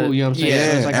connected cool. to- You know what I'm saying?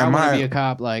 yeah. So it's like And I want my- to be a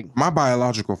cop. Like My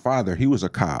biological father, he was a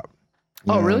cop.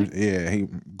 You Oh, know, really? Yeah, he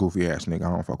goofy ass nigga. I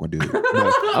don't fuck with dude.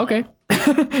 But, Okay.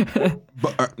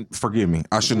 forgive me.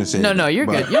 I shouldn't have said. No, you're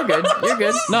but- good. You're good. You're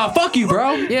good. nah, fuck you,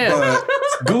 bro. Yeah. But,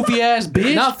 Goofy ass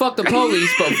bitch. Not fuck the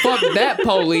police, but fuck that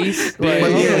police. Like,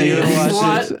 but yeah, you know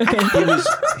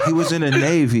What? he was in the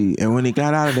Navy, and when he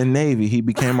got out of the Navy, he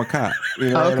became a cop. You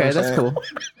know what okay, I'm that's saying?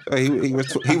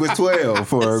 cool. He was 12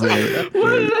 for a minute. What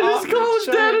did I just call his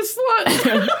dad a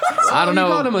slut? I don't You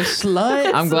called know. him a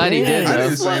slut. I'm glad he did, I though.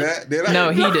 didn't say that, did I?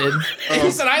 No, he did. He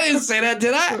said I didn't say that,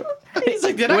 did I? He's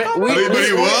like, did I? Call We- him a But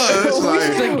he was. Like,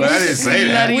 I didn't say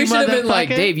that. We should have been like,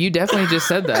 motherfucker. Dave, you definitely just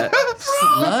said that.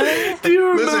 slut? Do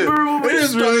you Listen, remember when we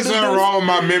there's really started something this? wrong with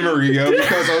my memory, yo.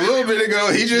 Because a little bit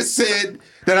ago, he just said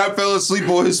that I fell asleep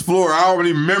on his floor. I don't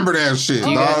even remember that shit,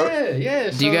 you dog. Yeah.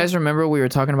 Do you guys remember we were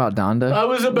talking about Donda? I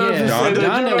was about to say Donda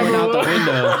that. Donda went out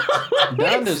the window.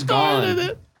 Donda's gone.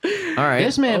 All right.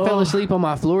 This man fell asleep on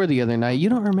my floor the other night. You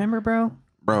don't remember, bro?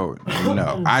 Bro,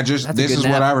 no. This good is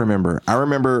nap. what I remember. I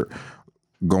remember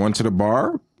going to the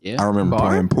bar. Yeah. I remember Bar?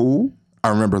 playing pool. I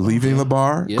remember leaving the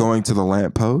bar, Yep. going to the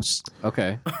lamppost.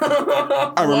 Okay.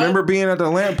 I remember being at the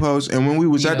lamppost, and when we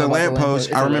was You at know the about the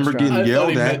lamppost, lamppost? I It's a remember restaurant. getting I thought yelled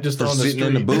he meant at just for on the sitting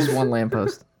in the street. Just booth. one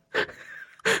lamppost.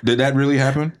 Did that really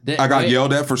happen? I got wait.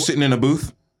 yelled at for sitting in a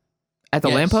booth. At the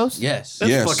Yes. lamppost? Yes. That's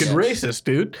Yes. fucking racist,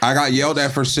 dude. I got yelled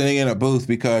at for sitting in a booth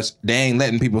because they ain't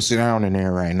letting people sit down in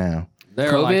there right now.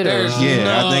 They're COVID or- there's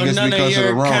Yeah, I think it's none because of the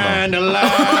your Rona. kind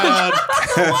allowed.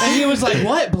 And he was like,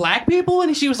 "What? Black people?"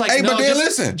 And she was like, Hey, "No, but then just,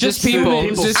 listen. Just people.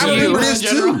 Just I you. remember this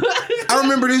too. I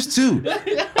remember this too.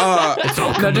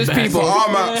 No, just people.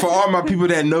 For all my people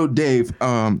that know Dave,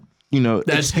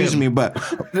 excuse me, but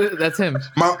That's him.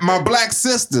 my black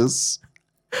sisters,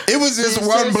 it was just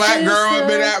one black girl up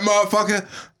in that motherfucker.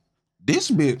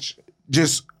 This bitch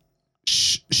just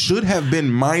should have been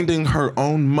minding her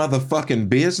own motherfucking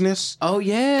business. Oh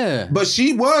yeah, But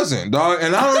she wasn't, dog.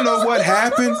 And I don't know what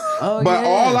happened. But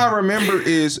all I remember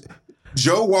is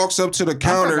Joe walks up to the I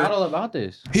counter. forgot all about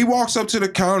this. He walks up to the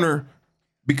counter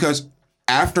because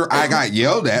after I got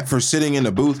yelled at for sitting in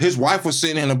the booth, his wife was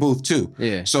sitting in the booth too.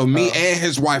 Yeah. So me and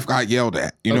his wife got yelled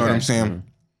at. You know what I'm saying?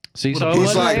 See, so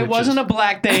He's like- it wasn't a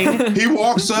black thing. He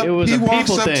walks up. It was He a walks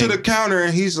people up to thing. the counter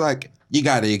and he's like, "You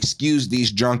got to excuse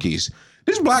these junkies."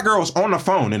 This black girl was on the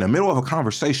phone in the middle of a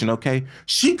conversation. Okay,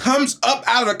 she comes up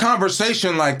out of the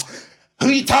conversation like, "Who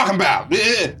you talking about?"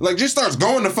 Like, just starts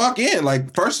going the fuck in.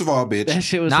 Like, first of all, bitch, That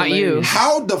shit was Not you. hilarious.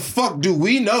 how the fuck do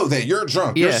we know that you're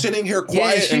drunk? You're Yeah. sitting here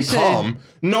quiet she and said- calm.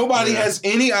 Nobody has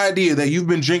any idea that you've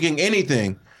been drinking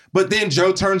anything. But then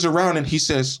Joe turns around and he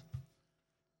says,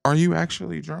 "Are you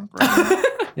actually drunk right now?"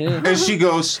 Yeah. And she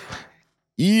goes,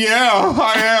 "Yeah,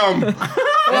 I am."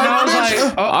 And I was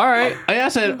like, oh, All right. I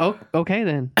said, "Oh, okay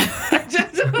then."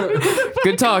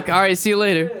 Good talk. All right. See you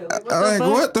later. I'm like,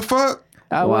 what the fuck?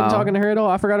 I Wow. wasn't talking to her at all.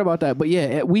 I forgot about that. But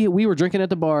yeah, we were drinking at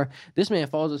the bar. This man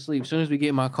falls asleep as soon as we get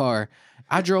in my car.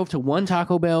 I drove to one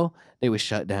Taco Bell. They was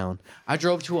shut down. I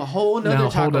drove to a whole nother Now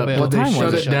hold Taco up. Bell. Well, they time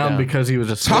shut was it down because he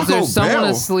was asleep. Was there Taco someone Bell?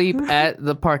 asleep in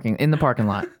the parking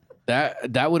lot?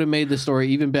 That would have made the story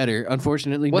even better.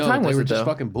 Unfortunately, What no. time They was were it, just though?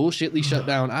 fucking bullshitly shut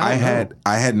down. I don't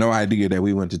know. had no idea that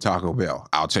we went to Taco Bell.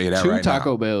 I'll tell you that two right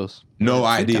Taco now. Bells. No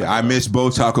idea. I missed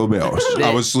both Taco Bells.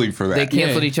 I was asleep for that. They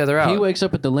canceled each other out. He wakes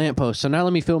up at the lamppost. So now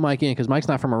let me fill Mike in because Mike's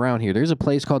not from around here. There's a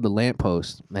place called the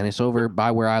Lamppost, and it's over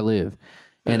by where I live.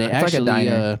 And it It's like a actually,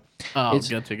 diner. Oh, it's-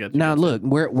 gotcha. now look,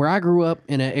 where I grew up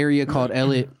in an area called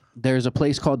Elliott, there's a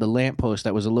place called the Lamppost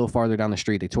that was a little farther down the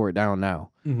street. They tore it down now.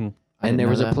 I And didn't there know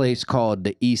was a that. place called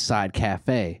the East Side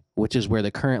Cafe, which is where the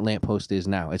current lamppost is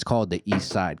now. It's called the East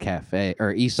Side Cafe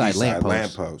or East Side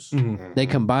Lamppost. Lamppost. They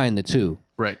combined the two.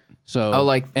 Right. So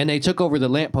and they took over the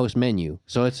lamppost menu.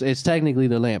 So it's technically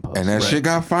the lamppost. And that shit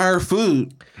got fire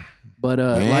food. But You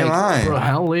ain't like lying. Bro,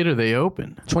 how late are they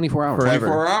open? 24 hours. Forever.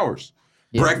 24 hours.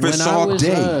 Yeah, Breakfast when I all was,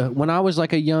 day. when I was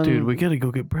like a young Dude, we gotta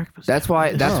go get breakfast. That's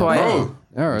why. Bro,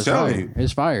 Oh, it's telling fire. you.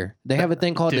 It's fire. They have a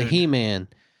thing called the Dude. He-Man.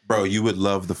 bro, you would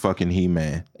love the fucking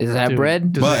He-Man. Is that Dude,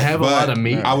 bread? Does it have a lot of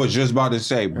meat? I was just about to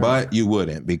say, but you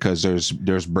wouldn't because there's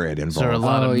bread Is there a involved.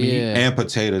 lot Oh of meat? yeah. And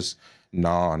potatoes.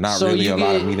 No, not So really you a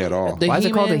lot of get meat at all. the Why is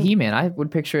it called a He-Man- He-Man? I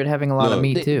would picture it having a lot of Look,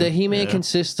 meat too. The He-Man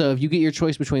consists of you get your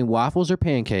choice between waffles or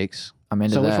pancakes. I'm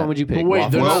into So which that. one would you pick? But wait,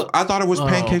 Waffles? they're Well, not I thought it was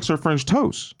pancakes or French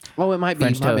toast. Oh, it might be.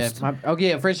 French My toast. bad. Oh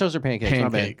yeah, French toast or pancakes. My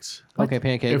bad. pancakes. Okay,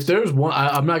 pancakes. If there's one,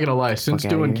 I'm not gonna lie. Since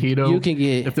Fuck outta doing here. keto, You can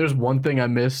get- If there's one thing I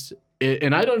missed,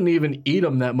 and I don't even eat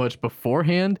them that much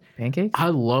beforehand. Pancakes? I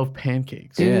love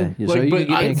pancakes. Yeah, so Like, you but, can get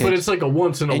pancakes. but it's like a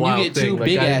once in a and while you get thing. two Like,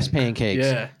 big I- ass pancakes.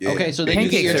 Yeah. Okay, so then you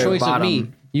get Pancakes your are choice of bottom. meat.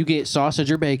 You get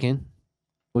sausage or bacon.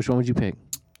 Which one would you pick?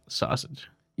 Sausage.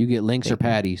 You get links or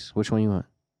patties. Which one you want?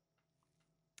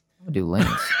 I'll do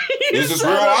links. This is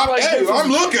real. Hey, I'm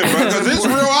looking, bro, because it's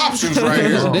real options right here.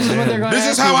 This is what they're going. This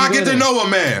is how I get to know a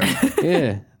man.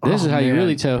 Yeah, this is how you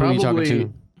really tell who you're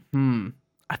talking to.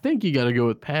 I think you got to go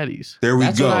with patties. There we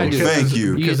That's go. what I do. Thank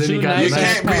you. You Because get then two you got nice You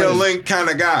nice can't be a patties. link kind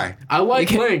of guy. I like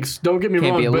links. Don't get me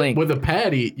Can't be a wrong, but link. with a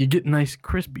patty, you get nice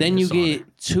crispy. Then you get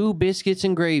two biscuits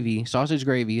and gravy, sausage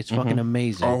gravy. It's fucking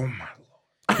amazing. Oh my.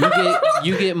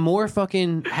 You get more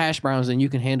fucking hash browns than you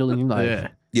can handle in your life. Yeah.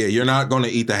 Yeah, you're not gonna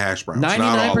eat the hash browns. Not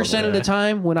all 99% of them. the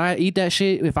time when I eat that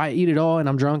shit, if I eat it all and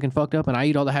I'm drunk and fucked up and I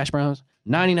eat all the hash browns,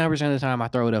 99% of the time I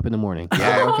throw it up in the morning.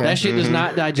 Yeah, okay. That shit does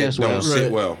not digest Don't well.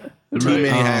 sit well. Too many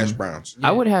hash browns.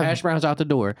 I would have. Hash browns out the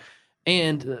door.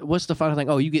 And what's the final thing?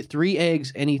 Oh, you get 3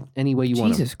 eggs any way you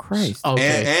want them. Jesus Christ.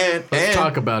 Okay. And Let's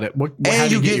talk about it. How and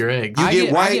do you you get get- your eggs? You I get get-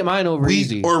 I white, get mine over wheat,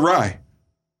 easy. or rye.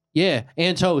 Yeah,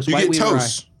 and toast. You white get wheat and rye.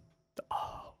 toast.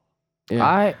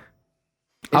 Yeah.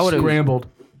 I would have. Scrambled.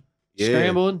 Yeah.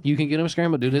 Scrambled. You can get them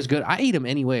scrambled, dude. It's good. I eat them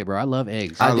anyway, bro. I love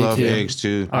eggs. I I do love too. eggs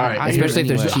too. All right. I- Especially if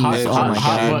there's Anyway. cheese. Eggs Oh are my the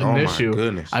hot god. shit. button Oh my issue.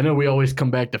 goodness. I know we always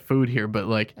come back to food here, but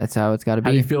like, That's how it's got to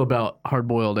how do you be. feel about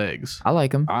hard-boiled eggs? I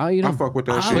like them. I eat I them. fuck with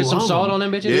that I shit. Put some love salt them. on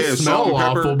them bitches. Yeah, Smell salt and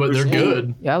pepper awful, but they're is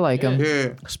good. Yeah, I like them.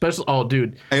 Yeah. Especially, oh,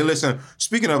 dude, Hey, listen.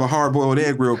 Speaking of a hard-boiled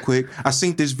egg, real quick, I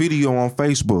seen this video on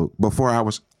Facebook before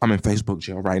I'm in Facebook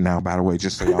jail right now, by the way,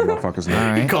 just so y'all motherfuckers know.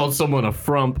 All he right. called someone a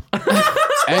frump.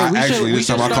 This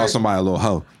time I call somebody a little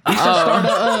hoe. We should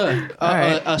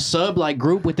start a sub like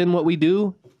group within what we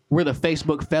do. We're the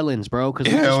Facebook felons, bro.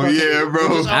 Hell yeah, bro.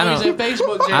 We're just always in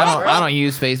Facebook jail, I don't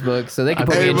use Facebook, so they can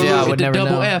put me in jail. I would never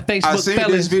know. Facebook I seen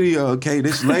felons. this video. Okay,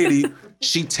 this lady,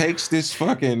 she takes this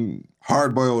fucking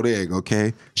hard-boiled egg.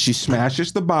 Okay, she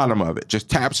smashes the bottom of it, just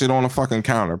taps it on the fucking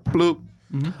counter. Bloop.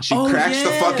 She cracks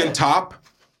the fucking top.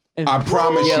 I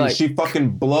promise you, she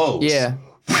fucking blows. Yeah.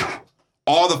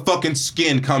 All the fucking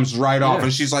skin comes right off,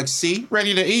 and she's like, "See,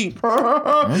 ready to eat."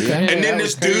 And then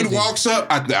this dude walks up.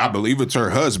 I believe it's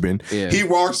her husband. Yeah. He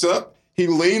walks up. He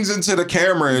leans into the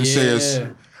camera and says,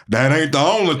 "That ain't the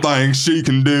only thing she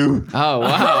can do." Oh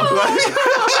wow!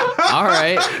 All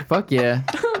right, fuck yeah.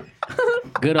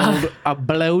 Good old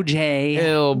blow J.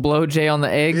 It'll blow J on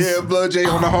the eggs. Yeah, blow J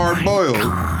on the hard boiled.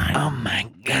 Oh my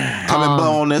god! Come and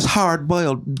blow on this hard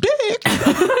boiled dick.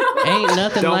 Ain't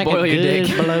nothing like a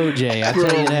good blow J. I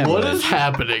tell you that. What is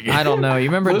happening? I don't know. You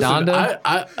remember Donda?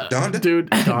 Donda? Dude,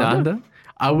 Donda?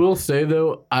 I will say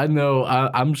though,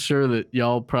 I'm sure that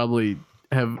y'all probably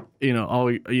have, all,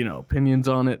 opinions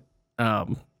on it.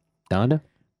 Donda?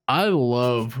 I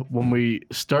love when we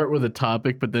start with a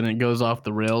topic, but then it goes off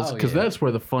the rails because that's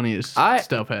where the funniest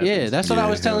stuff happens. Yeah, that's what I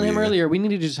was telling him earlier. We need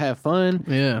to just have fun.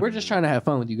 Yeah, we're just trying to have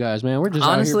fun with you guys, man. We're just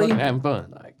honestly out here having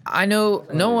fun. I know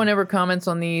no one ever comments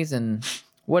on these and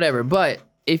whatever, but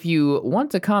if you want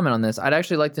to comment on this, I'd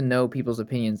actually like to know people's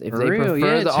opinions. If they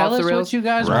prefer the off the rails, tell us what you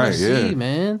guys want to see,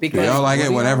 man. Because y'all like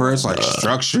it whenever it's like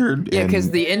structured. Yeah, because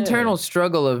the internal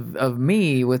struggle of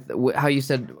me with how you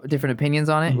said different opinions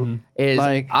on it is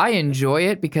like I enjoy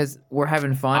it because we're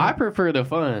having fun. I prefer the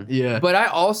fun. Yeah, but I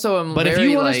also am. But if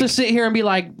you want us to sit here and be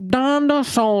like, Donda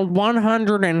sold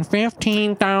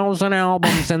 115,000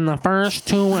 albums in the first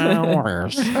 2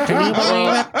 hours, can you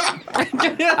believe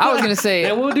it? I was gonna say,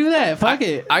 and we'll do that. Fuck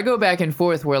it. I go back and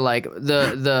forth where like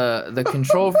the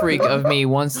control freak of me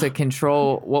wants to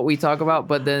control what we talk about,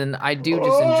 but then I do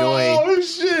just enjoy. Oh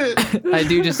shit! I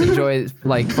do just enjoy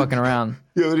like fucking around.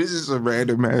 Yo, this is some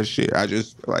random ass shit. I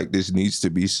just like this needs to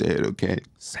be said. Okay,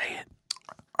 say it.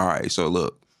 All right, so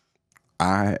look,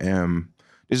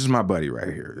 this is my buddy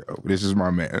right here. Yo. This is my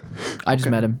man. I just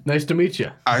met him. Nice to meet you.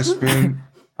 I'm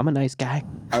a nice guy.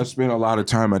 I spend a lot of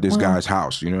time at this guy's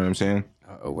house. You know what I'm saying?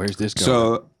 Where's this going?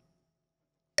 So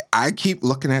I keep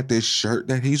looking at this shirt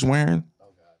that he's wearing. Oh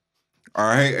God! All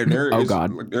right, and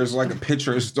there's like a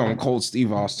picture of Stone Cold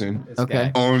Steve Austin.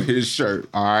 On his shirt.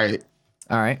 All right.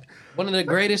 One of the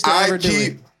greatest to ever do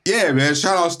it. Yeah, man.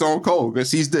 Shout out Stone Cold because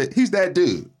he's that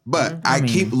dude. But I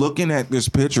keep looking at this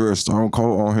picture of Stone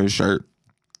Cold on his shirt.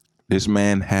 This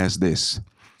man has this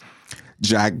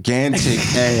gigantic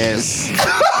ass.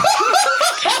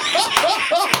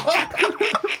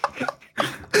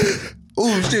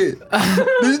 Oh shit!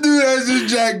 This dude has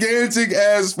this gigantic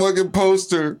ass fucking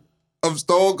poster of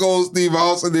Stone Cold Steve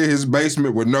Austin in his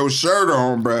basement with no shirt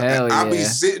on, bro. I be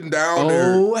sitting down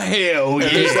there. Oh hell yeah!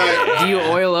 It's like, do you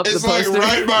oil up the poster? It's like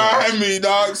right behind me,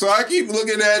 dog. So I keep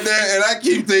looking at that and I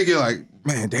keep thinking like,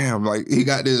 man, damn, like he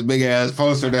got this big ass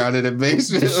poster down in the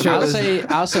basement.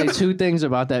 I'll say 2 things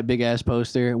about that big ass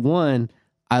poster. One,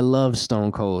 I love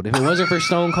Stone Cold. If it wasn't for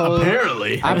Stone Cold,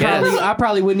 apparently, I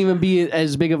probably wouldn't even be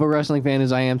as big of a wrestling fan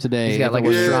as I am today. He's got like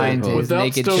a shrine to his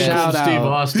naked chest. Without Steve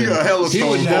Austin, he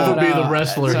would never be the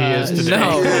wrestler he is today.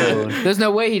 No, there's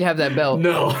no way he'd have that belt.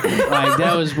 No, like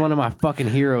that was one of my fucking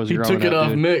heroes. He took it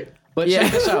off Mick. But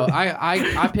check this out.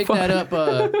 I picked that up.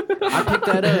 I picked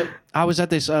that up. I was at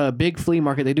this big flea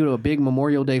market. They do a big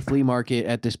Memorial Day flea market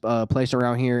at this place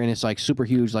around here, and it's like super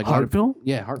huge. Like Hartville?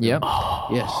 Yeah, Hartville. Yep.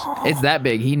 Yes. It's that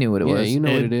big. He knew what it was. Yeah, you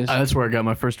know what it is. That's where I got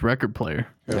my first record player.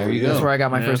 There you go. That's where I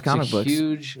got my first comic books.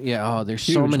 Huge. Yeah. Oh, there's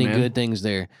so many good things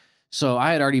there. So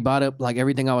I had already bought up like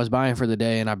everything I was buying for the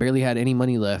day, and I barely had any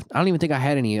money left. I don't even think I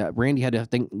had any. Randy had to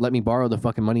let me borrow the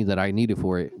fucking money that I needed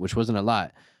for it, which wasn't a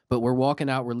lot. But we're walking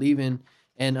out. We're leaving.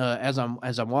 And as I'm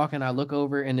walking, I look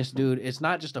over, and this dude, it's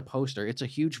not just a poster; it's a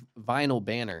huge vinyl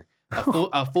banner,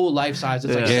 a full life size.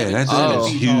 It's like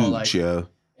that's huge, yeah.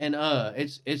 And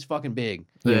it's fucking big.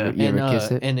 Yeah, you ever kiss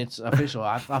it? And it's official.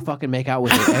 I fucking make out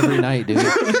with it every night, dude.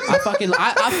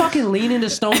 I fucking lean into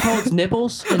Stone Cold's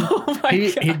nipples. And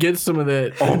he gets some of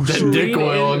that dick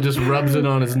oil and just rubs it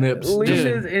on his nips.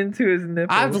 Leans into his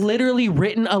nipples. I've literally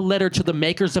written a letter to the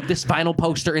makers of this vinyl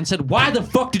poster and said, "Why the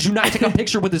fuck did you not take a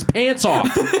picture with his pants off?"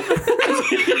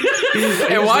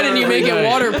 And why didn't you make it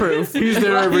waterproof? He's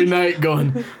there every night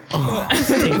going,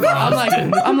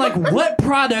 I'm like, what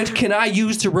product can I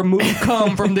use to remove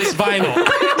cum from this vinyl?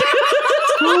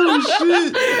 Oh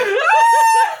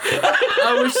shit!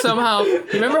 I wish somehow. You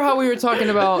remember how we were talking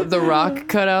about the Rock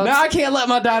cutouts? No, I can't let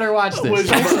my daughter watch this.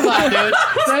 Thanks a lot, dude.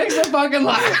 Thanks a fucking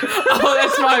lot. Oh,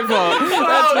 that's my fault.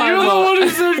 That's my You're fault. the one who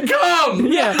said come.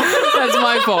 Yeah, that's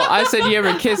my fault. I said you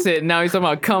ever kiss it, and now he's talking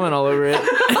about coming all over it.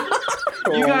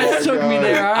 You guys took me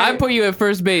there. All right? I put you at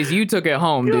first base. You took it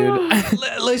home, dude.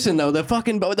 Listen though, the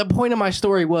point of my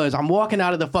story was I'm walking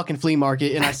out of the fucking flea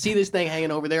market and I see this thing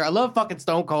hanging over there. I love fucking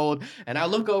Stone Cold, and I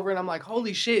look over and I'm like,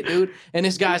 holy shit, dude. And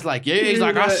this guy's like, yeah, he's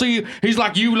like, I see you. He's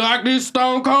like, you like this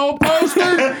Stone Cold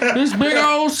poster? This big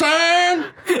old sign?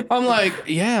 I'm like,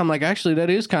 yeah. I'm like, actually, that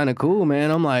is kind of cool, man.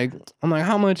 I'm like,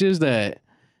 how much is that?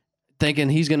 Thinking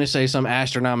he's gonna say some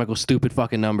astronomical, stupid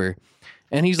fucking number,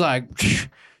 and he's like,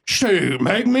 shoot,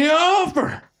 make me an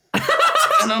offer.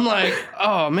 And I'm like,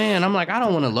 oh man, I'm like, I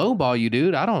don't want to lowball you,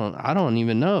 dude. I don't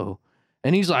even know.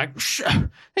 And he's like,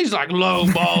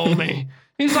 lowball me.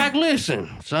 He's like, listen,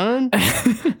 son.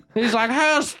 He's like,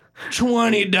 how's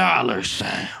 $20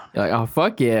 sound? You're like, oh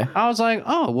fuck yeah. I was like,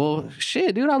 oh well,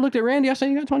 shit, dude. I looked at Randy. I said,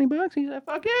 you got $20? He said,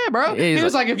 fuck yeah, bro. Yeah, he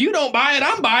was like, if you don't buy it,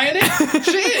 I'm buying it.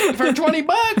 Shit, for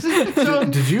 $20. So,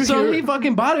 Did you so hear? he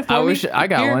fucking bought it for me. I wish I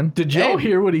got one. Did y'all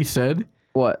hear what he said?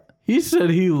 What? He said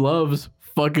he loves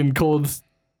fucking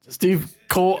Steve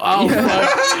Cole. Oh,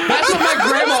 fuck. That's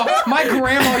what my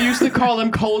grandma used to call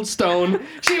him Cold Stone.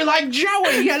 She was like,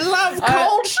 Joey, you love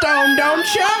Cold Stone, don't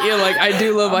you? Yeah, like I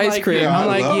do love ice cream. I'm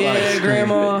like, love yeah, ice cream.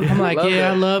 grandma. I'm like, Love yeah,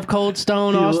 it. I love Cold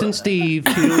Stone, Austin Steve.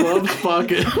 He loves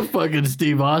fucking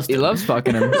Steve Austin. He loves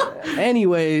fucking him.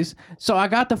 Anyways, so I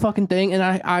got the fucking thing, and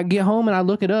I get home and I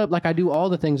look it up like I do all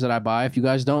the things that I buy. If you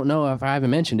guys don't know, if I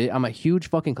haven't mentioned it, I'm a huge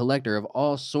fucking collector of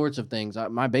all sorts of things.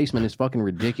 My basement is fucking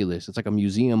ridiculous. It's like a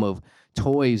museum of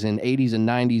toys and 80s and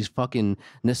 90s fucking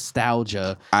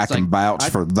nostalgia. I It's can like, vouch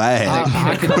for that.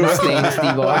 I can understand Steve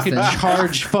I Austin. could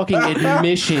charge fucking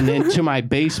admission into my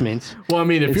basement. Well, I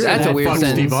mean, if you're That's a gonna weird fuck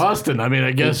sentence. Steve Austin, I mean,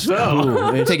 I guess so.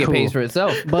 Cool. It's Take it cool. pays for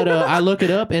itself. But I look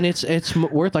it up and it's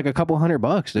worth like a couple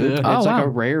 $100, dude. Yeah. It's Oh, like wow. a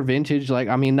rare vintage, like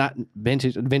I mean not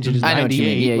vintage is I know what you 98,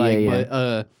 mean. Yeah, like,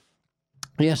 yeah.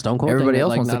 but yeah, Stone Cold. Everybody thing, else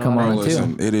like, wants to not come a lot on of- it, too.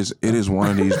 Listen, it is one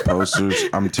of these posters.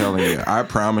 I'm telling you, I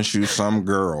promise you, some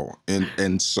girl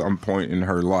in some point in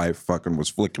her life fucking was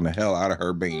flicking the hell out of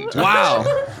her bean. Wow.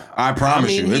 I promise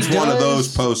I mean, you, he it's one of does.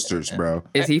 those posters, bro.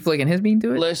 Is he flicking his bean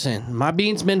to it? Listen, my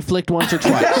bean's been flicked once or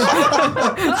twice.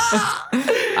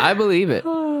 I believe it.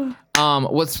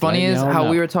 What's funny letting is y'all how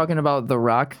know. we were talking about the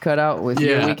Rock cutout with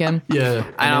your weekend. Yeah. And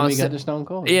And I then was we got to Stone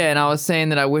Cold. yeah, and I was saying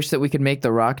that I wish that we could make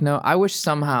the Rock know. I wish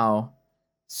somehow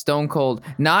Stone Cold,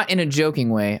 not in a joking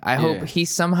way. I hope he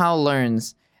somehow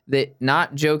learns that,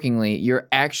 not jokingly, you're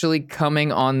actually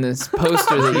coming on this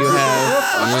poster that you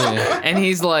have. And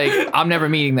he's like, I'm never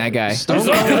meeting that guy. Stone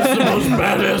That's Cold. the most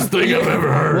badass thing I've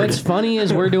ever heard. What's funny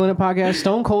is we're doing a podcast.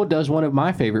 Stone Cold does one of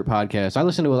my favorite podcasts. I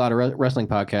listen to a lot of wrestling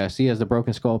podcasts. He has the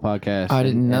Broken Skull podcast. I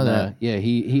didn't know that. Yeah,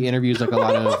 he interviews like a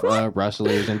lot of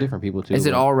wrestlers and different people too. Is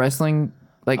it all wrestling?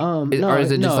 Like, No, or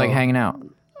is it just no. like hanging out?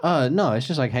 No, it's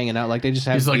just like hanging out. Like they just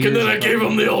have. He's like, and beers then I and- gave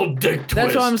him the old dick twist.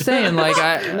 That's what I'm saying. Like,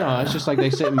 No, it's just like they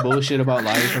sit and bullshit about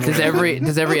life. And does whatever.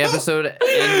 every episode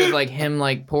end with like him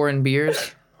like pouring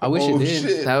beers? I wish Oh, it did.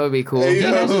 shit. That would be cool. Hey, He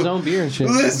yo. has his own beer and shit.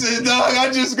 Listen, dog,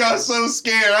 I just got so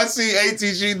scared. I see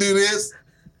ATG do this.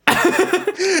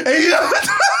 Hey, yo.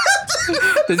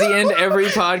 Does he end every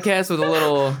podcast with a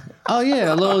little? Oh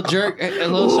yeah, a little jerk, a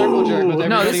little circle jerk with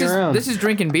No, everybody around. this is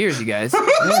drinking beers, you guys.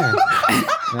 Yeah.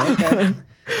 Okay.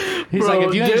 He's Bro, like,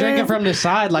 if you ain't Dave- drinking from the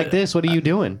side like this, what are you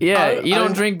doing? Yeah, you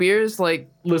don't I- drink beers like.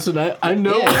 Listen, I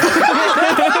know. Yeah.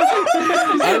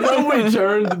 I know we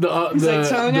turned the like,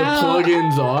 tongue out.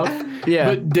 plugins off. Yeah.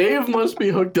 But Dave must be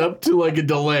hooked up to like a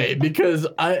delay because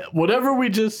whatever we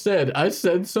just said, I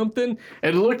said something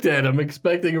and looked at him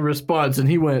expecting a response, and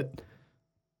he went.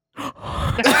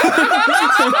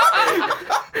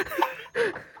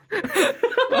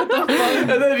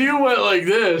 And then you went like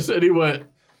this, and he went.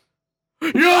 Yo!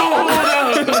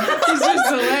 He's just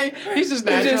delayed. He's just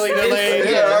naturally delayed.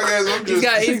 Yeah, I guess I'm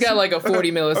just. He's got like a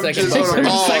 40 millisecond just buffer. on a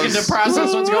pause. Second to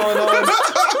process what's going on.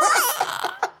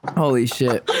 Holy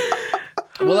shit.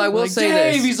 Well, I will Like, say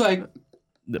Dave, this. he's like,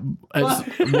 Never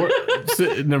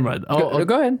mind.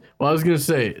 Go ahead. Well, I was gonna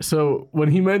say. So when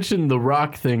he mentioned the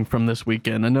Rock thing from this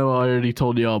weekend, I know I already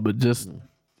told y'all, but just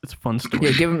it's a fun story.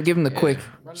 Yeah, give him the quick.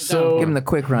 So Give him the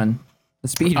quick run. The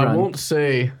speed I run. won't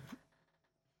say.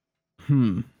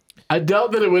 I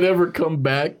doubt that it would ever come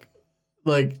back,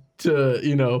 like to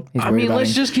He's I worried mean, about let's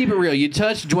him. just keep it real. You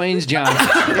touched Dwayne's Johnson.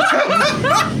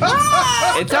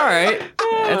 It's all right.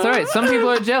 That's all right. Some people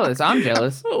are jealous. I'm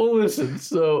jealous. Oh, listen.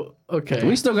 So okay,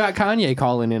 We still got Kanye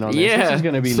calling in on this. Yeah. This is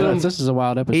gonna be nuts. This is a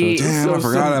wild episode. He- Damn, So I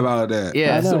forgot some- about that.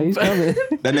 Yeah. I know he's coming.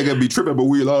 That nigga be tripping, but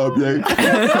we love, yeah.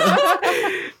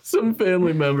 some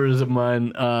family members of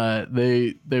mine,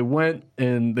 they went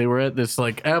and they were at this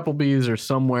like Applebee's or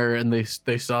somewhere, and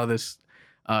they saw this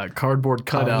cardboard Oh,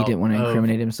 cutout. he didn't want to of-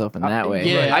 incriminate himself in that way.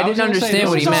 Yeah, I was didn't gonna say, understand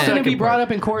what this he is all meant. gonna be brought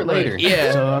up in court later.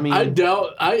 Yeah. So I mean, I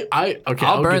doubt. Okay.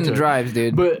 I'll burn get the to it. drives,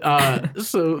 dude. But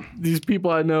so these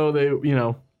people I know, they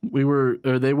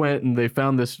they went and they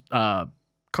found this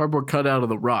cardboard cutout of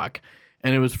The Rock,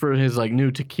 and it was for his like new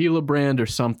tequila brand or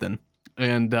something.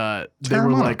 And they Turn were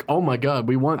him on. like, "Oh my god,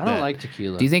 we want I that." don't like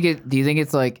tequila. Do you think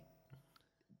it's like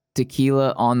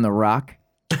tequila on the rock?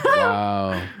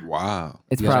 Wow. Wow.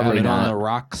 It's You guys have probably it on the not.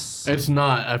 rocks. It's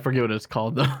not. I forget what it's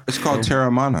called though. It's called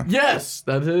Terramana. Yes,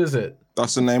 that is it.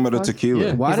 That's the name of the tequila.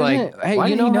 Yeah. Why He's doesn't like, it? Hey, why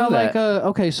you did he know know how like that?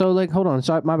 okay, so like hold on,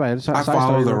 sorry, my bad. I Side follow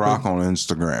story The real Rock quick. on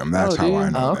Instagram. That's Oh, how do I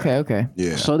you? know. Oh, that. okay, okay.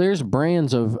 Yeah. So there's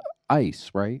brands of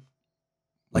ice, right?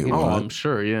 Like Wait, if, Oh, what? I'm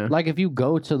sure. Yeah. like if you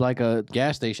go to like a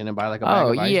gas station and buy like a bag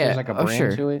Oh of ice, yeah. there's like a Oh brand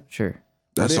sure. to it. Sure.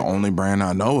 That's the only brand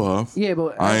I know of. Yeah,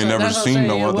 but I ain't never that's what I'm seen saying,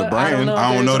 no yeah, other what- I brand. if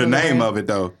I don't know there's the another name brand. of it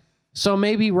though. So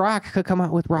maybe Rock could come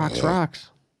out with Rocks. Rocks.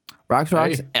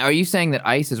 Hey. Are you saying that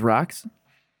ice is rocks?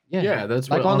 Yeah, that's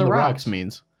like what on the rocks rocks.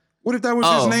 means. What if that was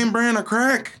Oh. his name brand of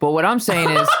crack? But what I'm saying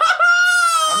is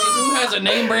I mean, who has a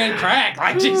name brand crack?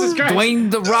 Like Jesus Christ.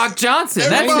 Dwayne the Rock Johnson.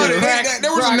 That's Everybody, it.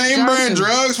 there was a Rock name brand Johnson.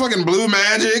 drugs, fucking Blue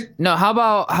Magic. No, how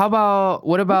about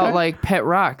what about Okay. like Pet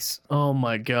Rocks? Oh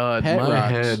my god, Pet my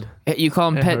rocks. head. You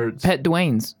call them It hurts. Pet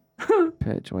Dwayne's.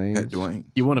 Pet Dwayne. Pet Dwayne.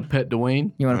 You want to pet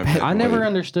Dwayne? You want to Okay. pet? I never Dwayne.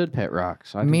 understood Pet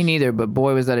Rocks. Me neither, but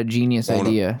boy, was that a genius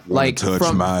idea. Like touch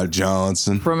from my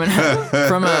Johnson. from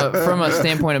from a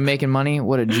standpoint of making money,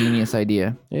 what a genius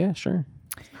idea. Yeah, sure.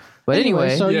 But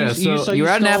anyway, so Yeah, so you were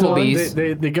at an stole one. Applebee's.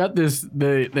 They got this.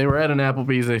 They were at an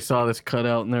Applebee's. They saw this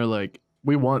cutout and they're like,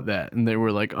 "We want that." And they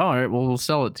were like, "All right, well, we'll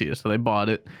sell it to you." So they bought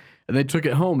it and they took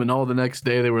it home. And all the next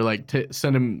day they were like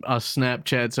sending us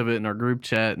Snapchats of it in our group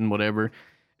chat and whatever.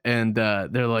 And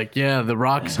they're like, "Yeah, the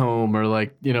Rock's home," or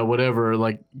like, you know, whatever.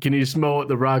 Like, can you smell what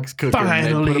the Rock's cooking? And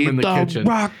they put him in the kitchen.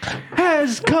 Rock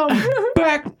has come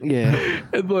back. Yeah.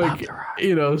 And like,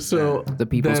 you know, so the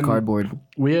people's then cardboard.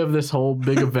 we have this whole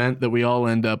big event that we all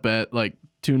end up at like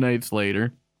 2 nights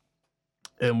later,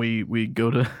 and we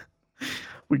go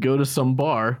to some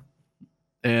bar,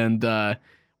 and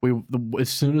as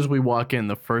soon as we walk in,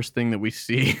 the first thing that we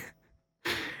see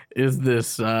is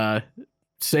this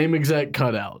same exact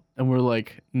cutout, and we're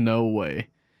like, no way.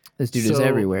 This dude is So-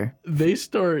 everywhere. They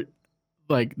start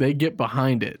like they get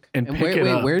behind it and And pick it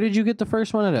up where did you get the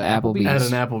first one? At an Applebee's. at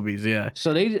Applebee's. an Applebee's. Yeah.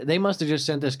 So they must have just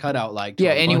sent this cutout like to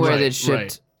Yeah, a bunch anywhere of- that Right, shipped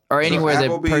right. or anywhere that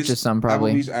Applebee's- purchased some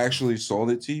probably. Applebee's actually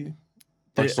sold it to you.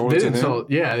 They, Like sold they it to didn't them? sell.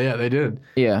 Yeah, they did.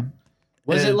 Yeah.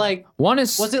 Was it And- like One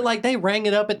is like they rang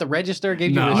it up at the register,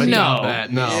 gave you No, a it's receipt? not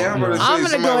that. No, Yeah, I'm no. gonna say I'm gonna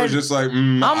somebody go was ahead- just like,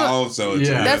 I'll sell it to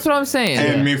Yeah. you. That's what I'm saying.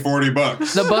 Hand me $40.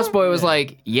 The busboy was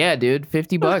like, "Yeah, dude,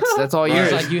 $50. That's all Right.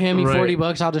 yours." It's like you hand me Right.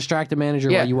 $40, I'll distract the manager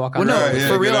Yeah. while you walk Well, out. no, Right, yeah,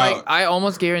 for real. get Like, out. I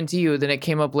almost guarantee you. Then it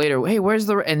came up later. Hey, where's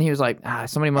the? And he was like,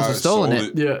 somebody must have stolen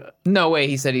it. Yeah. No way.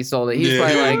 He said he stole it. He was Yeah,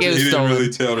 probably he like, didn't- it was he didn't stolen. really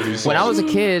tell that he sold When I was a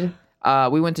it. kid,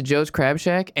 we went to Joe's Crab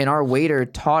Shack, and our waiter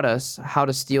taught us how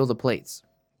to steal the plates.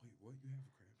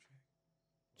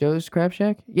 Joe's Crab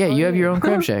Shack? Yeah, you have your own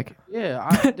crab shack. Yeah,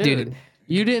 Dude. dude.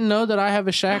 You didn't know that I have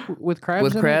a shack with crabs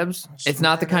With in crabs? It's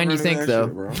not the kind you think,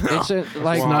 though. It? It's a,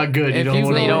 like It's not good. You if don't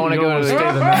want to. you don't wanna go to stay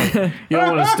the night. You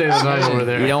don't want to stay the night over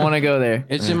there. You don't want to go there.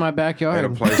 It's in my At a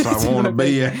backyard. place I want to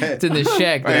be It's at. in the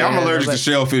shack. Hey, that I'm has- allergic to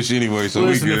shellfish anyway, so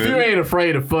Listen, we if you good. ain't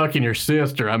afraid of fucking your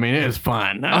sister, I mean, it's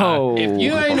fine. Oh, If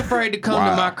you ain't afraid to come Wow.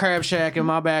 to my crab shack in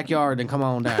my backyard, then come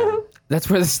on down. that's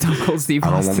where the Stone Cold Steve I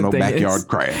don't want Austin no thing backyard is.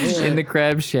 crabs. In the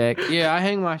crab shack. Yeah, I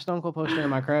hang my Stone Cold poster in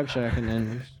my crab shack, and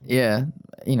then Yeah,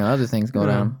 other things go Yeah.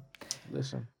 down.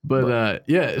 listen. But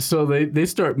yeah, so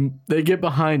they get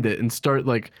behind it and start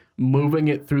like moving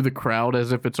it through the crowd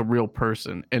as if it's a real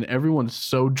person, and everyone's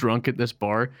so drunk at this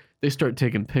bar they start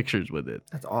taking pictures with it.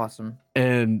 That's awesome.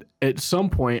 And at some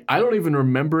point, I don't even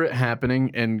remember it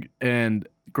happening, and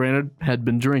granted had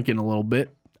been drinking a little bit,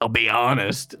 I'll be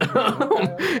honest.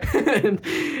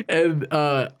 and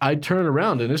I turn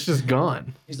around and it's just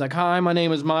gone. He's like, "Hi, my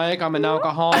name is Mike. I'm an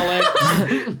alcoholic."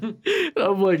 And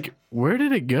I'm like, where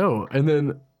did it go? And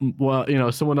then,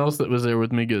 well, someone else that was there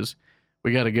with me goes,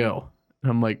 "We gotta go." And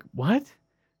I'm like, what?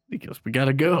 He goes, "We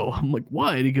gotta go." I'm like,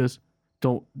 why? And he goes,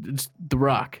 "Don't, it's The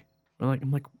Rock."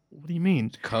 I'm like, what do you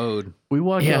mean? Code. We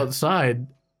walk Yeah. outside.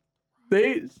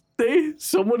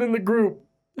 Someone in the group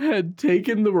had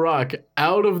taken The Rock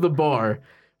out of the bar,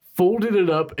 folded it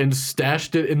up and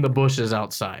stashed it in the bushes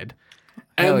outside.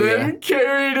 Hell And then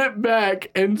carried it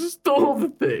back and stole the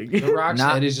thing. The rock's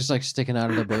head is just like sticking out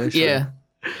of the bush. Yeah.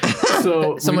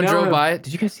 So Someone drove by it.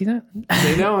 Did you guys see that?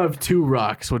 They now have 2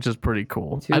 rocks, which is pretty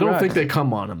cool. I don't think they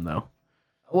come on them though.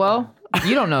 Well,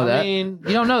 you don't know that. I mean,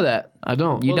 you don't know that. I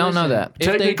don't. You don't know that. If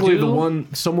they Technically, do-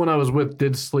 someone I was with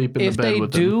did sleep in the if bed they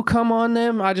with them. do come on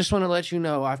them, I just want to let you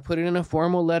know I've put it in a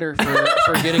formal letter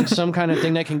for getting some kind of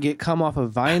thing that can come off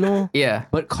of vinyl. Yeah.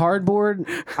 But cardboard,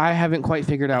 I haven't quite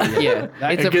figured out yet. Yeah.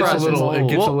 It's It a gets process. it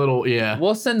gets a little, yeah.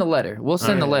 We'll send the letter. We'll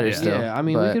send the letter yeah. still. Yeah, I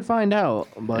mean, we but- could find out.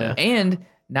 But And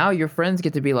now your friends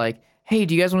get to be like, hey,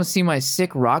 do you guys want to see my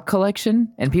sick rock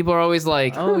collection? And people are always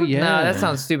like, Oh, yeah. nah, that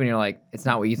sounds stupid. And you're like, it's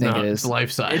not what you think No, it it's is.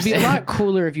 life size. it'd be a lot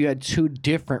cooler if you had 2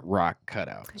 different rock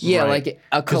cutouts. Yeah, Right. like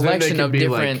a 'Cause then they collection could of be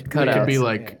different like, cutouts. They could be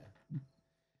like,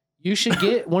 You should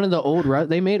get one of the old.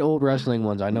 They made old wrestling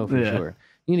ones. I know for Yeah. sure.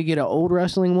 You need to get an old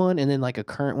wrestling one and then like a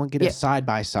current one. Get Yeah. it side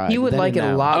by side. He would then like and it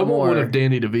a now. lot I want more. one of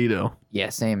Danny DeVito. Yeah,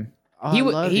 same. Oh, he I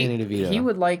would. love Danny DeVito. He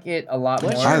would like it a lot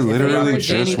more. What's I your literally favorite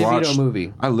Danny just DeVito watched-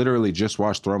 movie. I literally just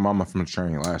watched Throw Mama from the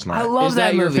Train last night. I love Is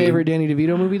that your movie. favorite Danny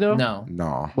DeVito movie though? No.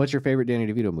 No, What's your favorite Danny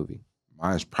DeVito movie?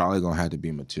 mine's probably gonna have to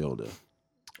be Matilda.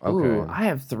 Ooh, I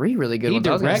have 3 really good He ones.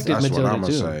 I was gonna directed say- That's Matilda what I'm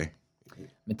gonna too. say.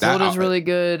 Matilda's That- really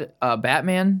good.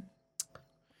 Batman.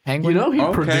 Penguin. You know, he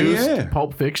Okay, produced yeah.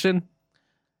 Pulp Fiction.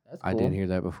 That's I cool. didn't hear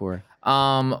that before.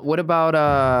 What about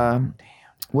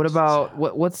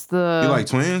what's the? You like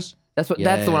twins? That's the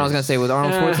one I was gonna say with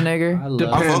Arnold Schwarzenegger. I love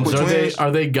I fuck Depends. with twins.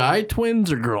 Are they guy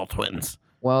twins or girl twins?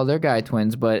 Well, they're guy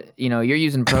twins, but you're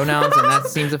using pronouns and that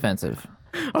seems offensive.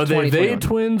 Are they 2021.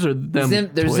 twins or them?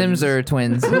 They're twins? Zimzer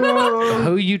twins.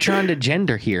 Who you trying to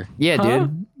gender here? Yeah, Huh?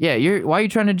 dude. Yeah, why are you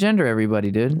trying to gender everybody,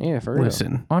 dude? Yeah, for real.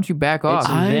 Listen, Why don't you back off? It's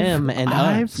them and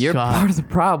us. You're part of the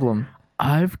problem.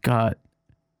 I've got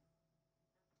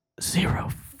 0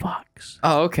 fucks.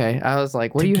 Oh, okay. I was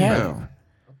like, what do you have?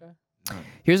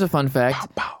 Here's a fun fact.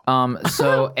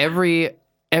 So every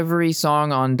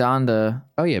song on Donda,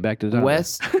 Oh yeah, back to the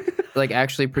West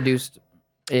actually produced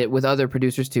it with other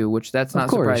producers too, which that's not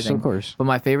surprising. Of course. But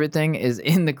my favorite thing is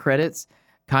in the credits,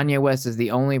 Kanye West is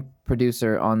the only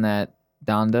producer on that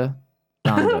Donda.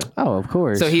 Oh, of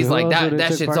course. So he's Who like, else that would've that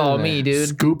took shit's part of all that? me, dude.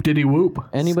 Scoop diddy whoop.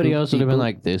 Anybody Scoop else would have been people.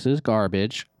 like, "This is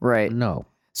garbage." Right. No.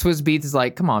 Swizz Beatz is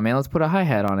like, come on, man, let's put a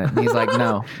hi-hat on it. And he's like,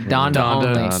 no, Donda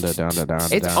only.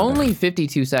 Donda. It's only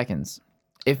 52 seconds.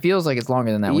 It feels like it's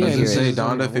longer than that when Yeah, you Does hear it it. say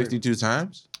Donda 52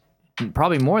 times?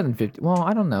 Probably more than 50. Well,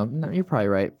 I don't know. No, you're probably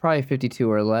right. Probably 52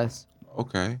 or less.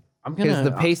 Okay. I'm Because gonna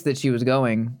the pace that she was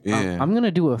going. Yeah. I'm gonna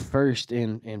do a first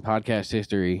in podcast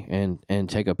history and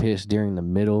take a piss during the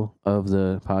middle of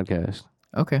the podcast.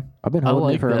 Okay. I've been I holding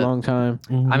like it for that. a long time.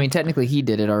 I mean, technically, he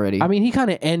did it already. I mean, he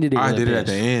kind of ended it. I with did a it at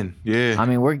the piss. end. Yeah. I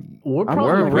mean, we're We're we're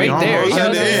probably right there. almost Yeah, I at was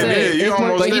the gonna end. say. Yeah, you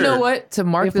almost But you know there. what? To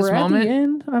mark If this we're moment, at the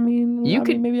end, I mean, You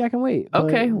could- maybe I can wait. but-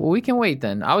 okay. Well, we can wait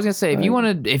then. I was gonna say if you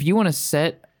want to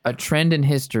set a trend in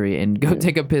history and go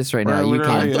take a piss right now, Bro, you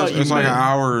literally, can. thought it's, you it's like an meant-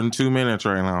 hour and 2 minutes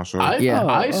right now. So I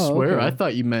Yeah. swear, okay. I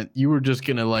thought you meant you were just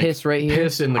gonna like Piss right here?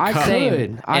 piss in the I cup. could.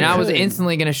 Same. And I was could.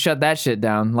 instantly gonna shut that shit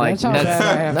down. Like That's how bad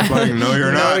I have to like, no,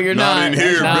 you're No, not. you're not not. in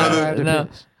here, No. I brother. have to No.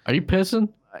 piss. Are you pissing?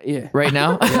 Yeah. right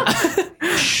now.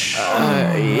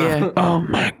 Yeah. Oh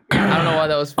my god! I don't know why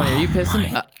that was funny. Are you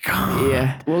pissing?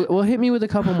 Yeah. Well, hit me with a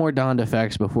couple more Donda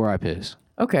facts before I piss.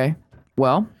 Okay.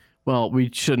 Well, Well, we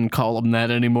shouldn't call them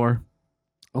that anymore.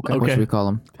 Okay. what Okay. should we call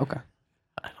him? Okay.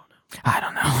 I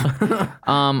don't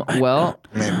know. Well,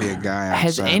 Maybe a guy outside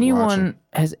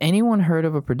has anyone heard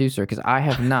of a producer? Because I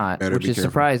have not, Better which be is careful.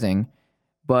 surprising.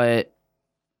 But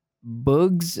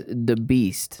Bugs the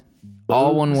Beast,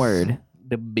 all one word.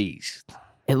 The Beast.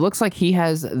 It looks like he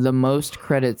has the most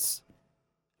credits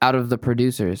out of the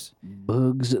producers.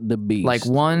 Bugs the Beast. Like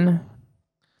one,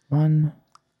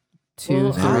 two,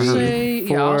 Well, I'll three, say-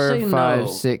 yeah, I'll four, say five, no,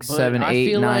 6, but 7, I 8,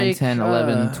 feel 9, like, 10,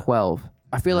 11, 12.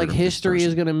 I feel like Heard of this history person.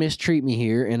 is gonna mistreat me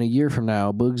here, and a year from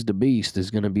now, Bugs the Beast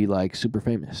is gonna be like super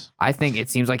famous. I think it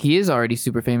seems like he is already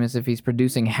super famous if he's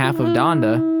producing half of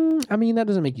Donda. I mean, that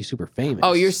doesn't make you super famous.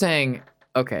 Oh, you're saying,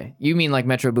 okay. You mean like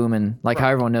Metro Boomin, like how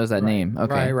everyone knows that name.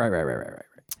 Okay. Right.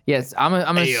 Yes, I'm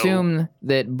gonna assume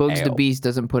that Bugs the Ayo. Beast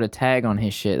doesn't put a tag on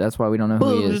his shit. That's why we don't know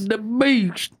who he Bugs is. the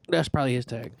Beast. That's probably his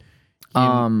tag.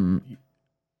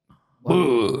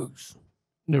 Bugs.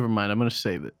 Never mind. I'm gonna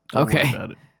save it. Don't Okay. worry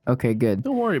about it. Okay, good.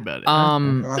 Don't worry about it. I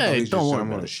thought Hey, he just don't said worry I'm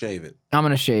about gonna it. shave it. I'm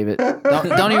gonna shave it.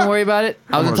 Don't even worry about it.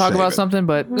 I was I'm gonna gonna talk shave about it. something,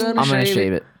 but I'm gonna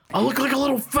shave it. I look like a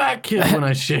little fat kid when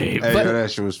I shave. Hey, But-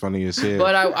 that shit was funny as hell.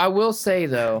 But I will say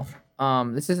though,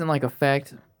 this isn't like a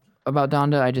fact. about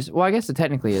Donda. I guess it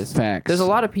technically is. Facts. There's a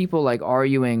lot of people like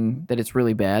arguing that it's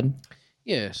really bad.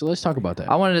 Yeah, so let's talk about that.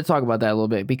 I wanted to talk about that a little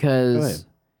bit because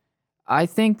I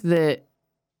think that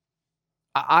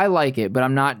I like it, but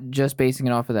I'm not just basing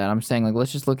it off of that. I'm saying like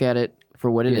let's just look at it for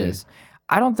what it is.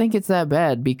 I don't think it's that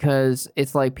bad because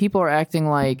it's like people are acting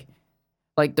like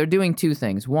they're doing two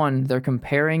things. One, they're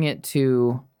comparing it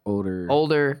to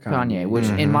older Kanye, which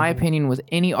in my opinion with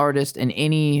any artist in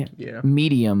any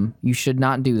medium, you should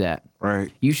not do that.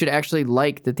 Right. You should actually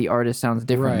like that the artist sounds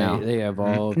different now. They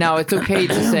evolved. Now it's okay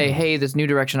to say, hey, this new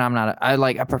direction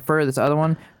I prefer this other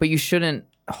one, but you shouldn't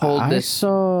hold this.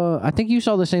 I think you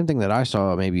saw the same thing that I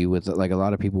saw maybe with like a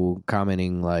lot of people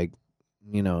commenting like,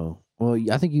 you know, well,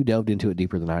 I think you delved into it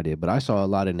deeper than I did, but I saw a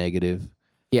lot of negative.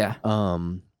 Yeah.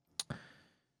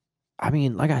 I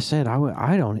mean, like I said, I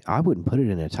wouldn't put it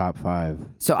in a top 5.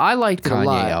 So I liked it a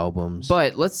lot. Kanye albums.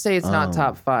 But let's say it's not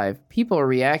top 5. People are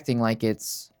reacting like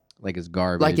it's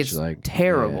garbage, like it's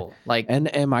terrible. Yeah. Like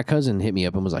and my cousin hit me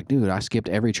up and was like, "Dude, I skipped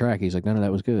every track." He's like, "None of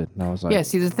that was good." And I was like, "Yeah."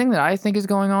 See, the thing that I think is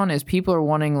going on is people are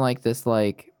wanting like this,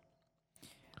 like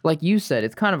you said,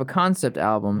 it's kind of a concept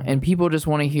album, and people just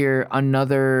want to hear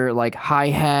another like hi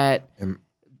hat,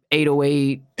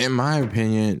 808. In my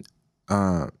opinion,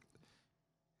 and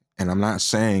I'm not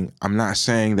saying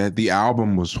that the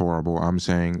album was horrible. I'm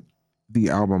saying the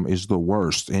album is the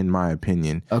worst in my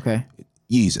opinion. Okay.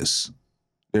 Yeezus.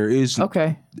 There is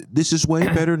This is way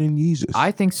better than Yeezus.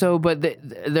 I think so, but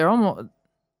they're almost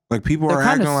like people are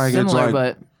acting like similar, it's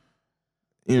like, but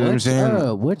you know what I'm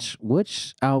saying?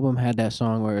 Which album had that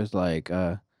song where it's like,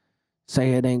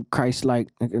 say it ain't Christ like,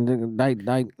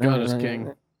 God is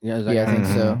King. Yeah, I think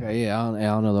so. Okay, yeah, I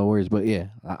don't know the words, but yeah,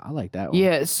 I like that one.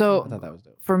 Yeah, so I thought that was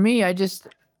dope. For me, I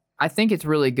think it's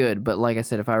really good, but like I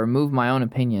said, if I remove my own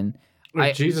opinion.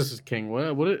 Jesus is king.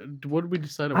 What did we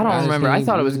decide? I don't remember. I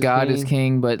thought it was God is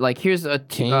king, but like here's a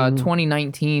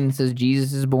 2019 says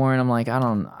Jesus is born. I'm like I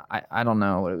don't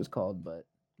know what it was called, but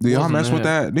do y'all mess with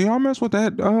that? Do y'all mess with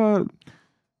that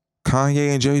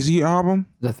Kanye and Jay-Z album?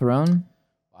 The Throne?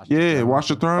 Watch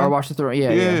the Throne. Or Watch the Throne.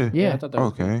 Yeah.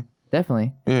 Okay.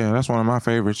 Definitely. Yeah, that's one of my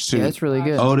favorites too. Yeah, that's really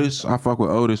good. Otis, I fuck with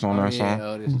Otis on that song.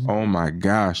 Otis. Oh my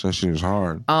gosh, that shit is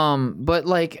hard. But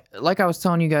like I was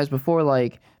telling you guys before,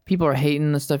 like people are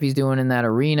hating the stuff he's doing in that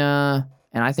arena,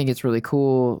 and I think it's really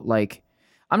cool. Like,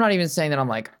 I'm not even saying that I'm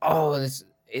like, oh,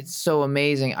 it's so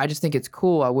amazing. I just think it's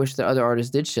cool. I wish that other artists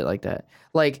did shit like that.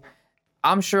 Like,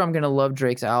 I'm sure I'm gonna love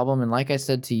Drake's album, and like I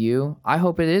said to you, I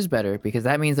hope it is better because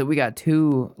that means that we got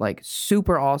 2 like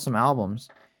super awesome albums.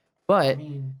 But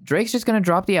Drake's just gonna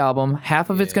drop the album. Half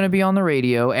of it's gonna be on the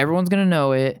radio. Everyone's gonna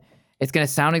know it. It's gonna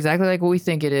sound exactly like what we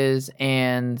think it is,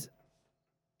 and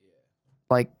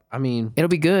like. I mean, it'll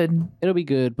be good. It'll be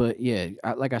good, but yeah,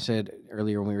 like I said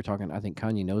earlier when we were talking, I think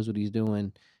Kanye knows what he's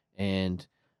doing, and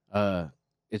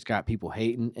it's got people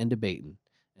hating and debating,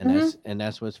 and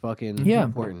that's what's fucking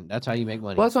important. That's how you make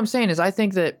money. Well, that's what I'm saying is I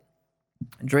think that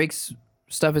Drake's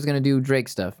stuff is gonna do Drake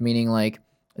stuff, meaning like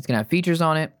it's gonna have features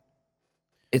on it,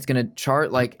 it's gonna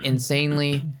chart like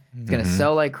insanely, it's gonna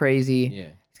sell like crazy,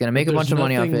 it's gonna make a bunch of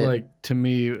money off it. There's nothing like to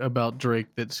me about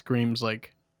Drake that screams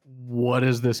like, what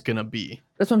is this gonna be?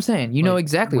 That's what I'm saying. You know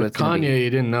exactly what it's gonna be. Kanye, you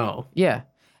didn't know. Yeah,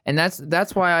 and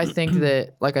that's why I think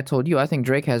that, like I told you, I think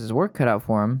Drake has his work cut out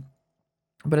for him.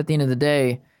 But at the end of the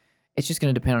day, it's just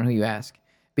gonna depend on who you ask.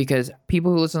 Because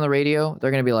people who listen to the radio, they're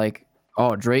gonna be like,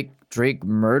 "Oh, Drake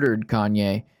murdered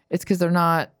Kanye." It's because they're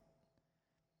not.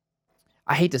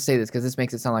 I hate to say this because this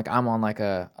makes it sound like I'm on like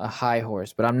a high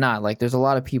horse, but I'm not. Like, there's a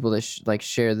lot of people that like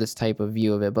share this type of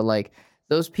view of it, but like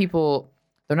those people.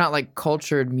 They're not like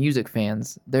cultured music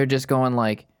fans. They're just going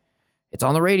like, it's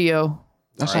on the radio.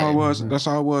 That's how it was. That's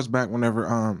how it was back whenever.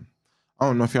 I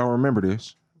don't know if y'all remember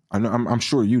this. I know. I'm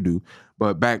sure you do.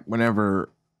 But back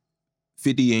whenever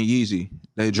 50 and Yeezy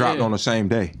they dropped on the same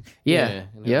day. Yeah.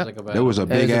 There was a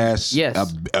big ass.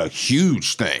 Yes. A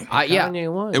huge thing.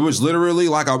 Kanye it was literally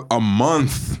like a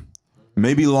month,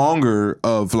 maybe longer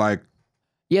of like.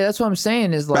 Yeah, that's what I'm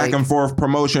saying is like... back and forth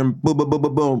promotion, boom, boom, boom,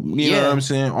 boom, boom. You know what I'm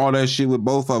saying? All that shit with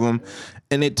both of them.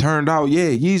 And it turned out,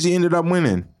 Yeezy ended up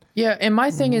winning. Yeah, and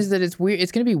my thing is that it's weird.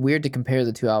 It's going to be weird to compare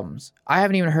the 2 albums. I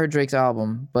haven't even heard Drake's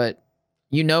album, but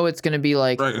you know it's going to be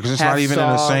like... Right, because it's not even in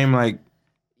the same, like...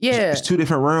 Yeah. It's 2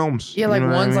 different realms. Yeah, like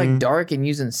one's like dark and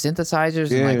using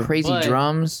synthesizers and like crazy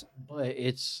drums. But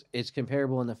it's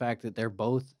comparable in the fact that they're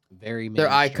both very mainstream.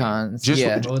 They're icons.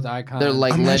 Both icons. They're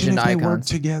like legend if they icons. work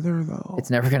together though. It's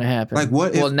never gonna happen. Like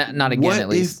what? If, well, not again. At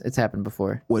least it's happened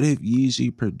before. What if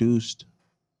Yeezy produced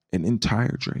an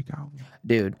entire Drake album?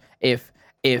 Dude, if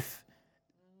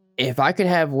I could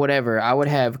have whatever, I would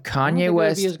have Kanye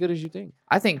West. Be as good as you think.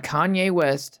 I think Kanye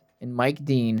West and Mike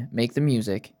Dean make the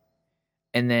music,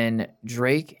 and then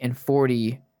Drake and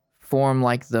 40 form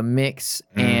like the mix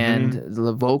and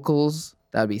the vocals,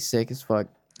 that'd be sick as fuck.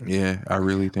 Yeah, I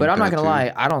really think. But I'm not that gonna too.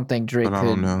 lie, I don't think Drake But I could.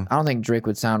 don't know. I don't think Drake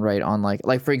would sound right on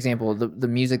like for example, the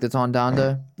music that's on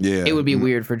Donda. Yeah, It would be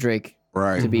weird for Drake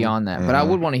right to be on that, but I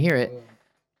would want to hear it.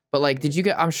 But like, did you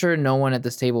get? I'm sure no one at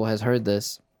this table has heard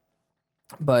this.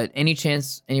 But any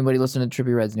chance anybody listened to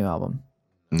Trippie Redd's new album?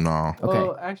 No. Okay.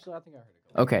 Well, actually, I think I heard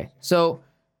it. Okay, so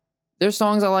there's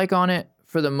songs I like on it.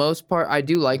 For the most part, I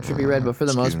do like Trippie Redd, but for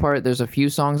the most part, there's a few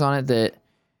songs on it that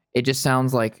it just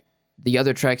sounds like the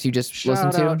other tracks you just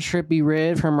listened to. Shout out Trippie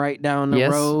Redd from right down the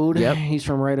road. Yep. He's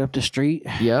from right up the street.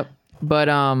 Yep. But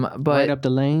right up the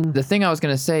lane. the thing I was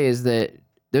gonna say is that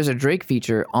there's a Drake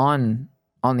feature on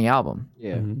the album.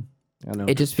 Yeah, I know.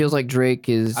 It just feels like Drake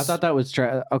is. I thought that was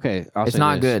trash. Okay, it's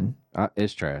not good.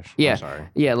 It's trash. Yeah. I'm sorry.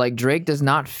 Yeah, like Drake does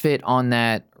not fit on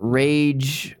that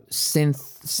Rage synth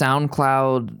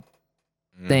SoundCloud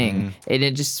thing. And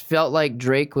it just felt like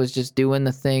Drake was just doing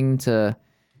the thing to,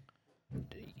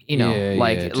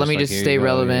 let me just stay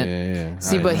relevant. Yeah.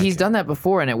 See, but he's done that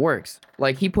before and it works.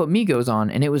 Like he put Migos on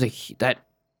and it was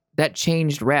that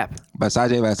changed rap.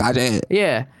 Versace.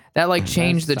 Yeah, that like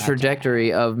changed the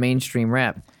trajectory of mainstream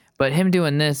rap. But him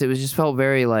doing this, it was just felt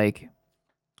very like.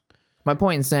 My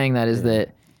point in saying that is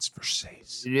that It's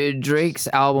Versace. Drake's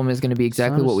album is going to be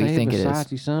exactly what we think it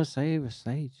is. Son, say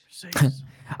Versace.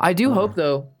 I do hope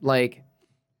though, like,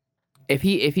 if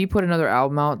he put another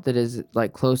album out that is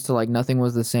like close to like Nothing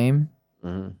Was the Same,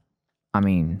 I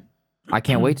mean, I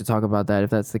can't wait to talk about that if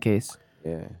that's the case.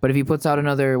 Yeah. But if he puts out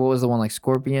another, what was the one like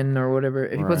Scorpion or whatever?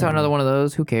 If he puts out another one of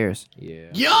those, who cares? Yeah.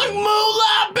 Young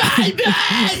Moolah,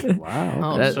 baby. Wow.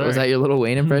 Oh, Was that your Lil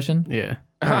Wayne impression? Yeah.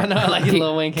 I know, like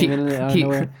Lil Wayne came in out of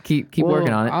nowhere. Keep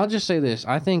working on it. I'll just say this.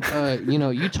 I think,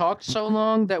 you talked so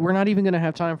long that we're not even going to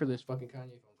have time for this fucking Kanye phone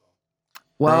call.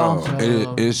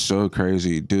 Well, It's so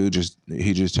crazy. Dude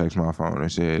he just texted my phone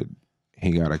and said he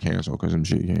gotta cancel because some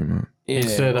shit came out. He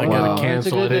said, I Wow. gotta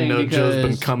cancel. I didn't know Joe's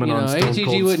been coming on Stone ATG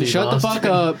Cold wouldn't Steve shut the fuck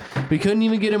Austin. up. We couldn't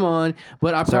even get him on.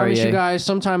 But I Sorry, promise you Ye. guys,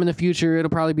 sometime in the future, it'll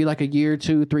probably be like a year,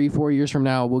 2, 3, 4 years from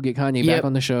now, we'll get Kanye back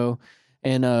on the show.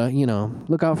 And,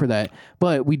 look out for that.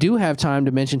 But we do have time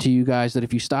to mention to you guys that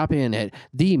if you stop in at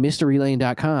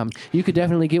themysterylane.com, you could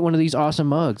definitely get one of these awesome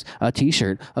mugs, a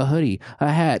t-shirt, a hoodie,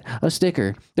 a hat, a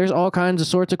sticker. There's all kinds of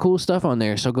sorts of cool stuff on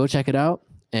there. So go check it out.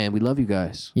 And we love you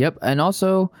guys. Yep, and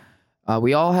also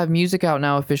we all have music out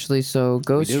now officially, so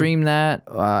go stream that.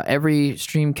 Every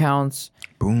stream counts.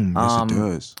 Boom. Yes, it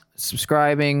does.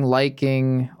 Subscribing,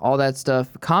 liking, all that stuff,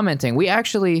 commenting. We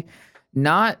actually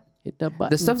not Hit the button.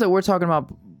 the stuff that we're talking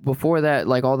about before that,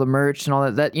 like all the merch and all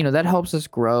that that helps us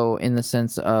grow in the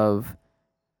sense of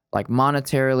like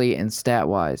monetarily and stat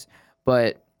wise.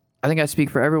 But I think I speak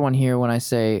for everyone here when I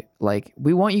say like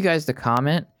we want you guys to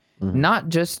comment. Not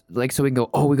just like so we can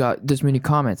go, oh, we got this many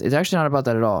comments. It's actually not about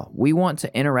that at all. We want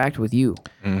to interact with you.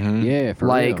 Yeah, for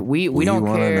Like real. we don't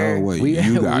wanna care. know what We've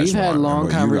you guys had want and long what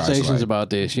you guys conversations like. about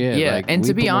this. Yeah, Yeah, like, and we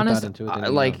to be put more honest, thought into it than you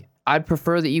like know. I'd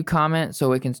prefer that you comment so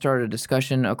we can start a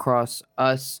discussion across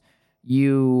us,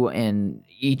 you, and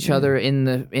each other in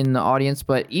the audience.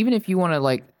 But even if you want to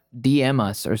like DM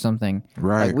us or something,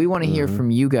 Right. like we want to hear from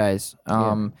you guys.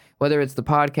 Whether it's the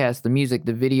podcast, the music,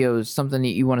 the videos, something that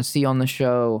you want to see on the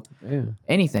show,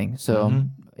 anything. So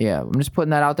yeah, I'm just putting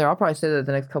that out there. I'll probably say that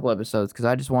the next couple episodes because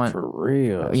I just want For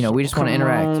real. we just want to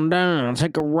interact. Come on down.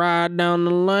 Take a ride down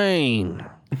the lane.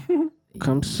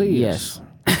 Come see us.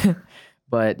 Yes.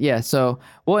 But yeah, so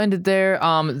we'll end it there.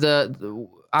 I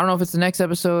don't know if it's the next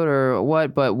episode or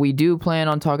what, but we do plan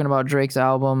on talking about Drake's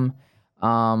album.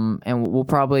 And we'll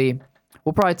probably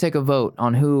take a vote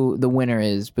on who the winner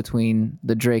is between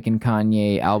the Drake and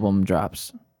Kanye album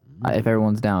drops. If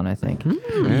everyone's down, I think.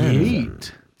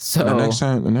 Yeet. So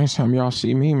The next time y'all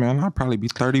see me, man, I'll probably be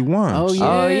 31. Oh, yeah.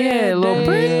 Oh yeah, little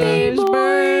birthday boy.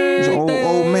 It's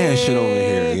old man shit over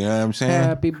here. You know what I'm saying?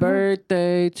 Happy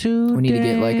birthday to We need to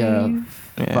get like a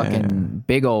fucking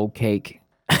big old cake,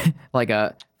 like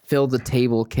a fill the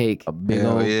table cake big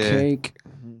Hell old yeah. cake.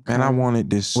 And I wanted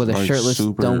this with a like, shirtless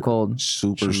super, Stone Cold.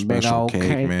 super Some big special old cake,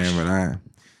 cakes. man. But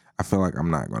I feel like I'm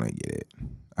not gonna get it.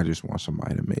 I just want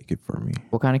somebody to make it for me.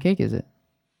 What kind of cake is it?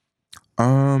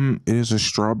 It is a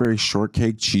strawberry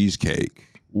shortcake cheesecake,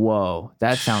 Whoa,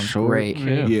 that sounds great.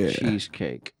 Yeah.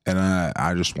 Cheesecake. and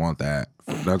I just want that.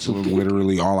 That's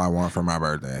literally all I want for my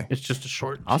birthday. It's just a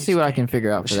short. I'll see what I can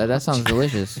figure out for that. That sounds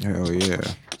delicious. Hell yeah,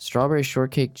 Strawberry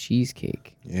shortcake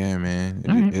cheesecake. yeah, man.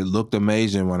 Alright. It looked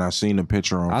amazing when I seen the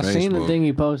picture on I Facebook. seen the thing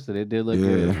you posted. It did look Yeah.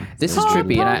 good. This is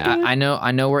trippy, and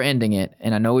I know we're ending it,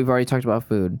 and I know we've already talked about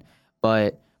food,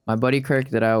 but My buddy Kirk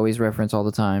that I always reference all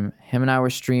the time. Him and I were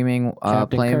streaming,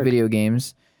 Captain playing Kirk. video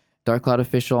games. Dark Cloud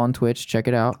Official on Twitch. Check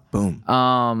it out. Boom.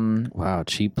 Wow,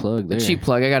 cheap plug there. Cheap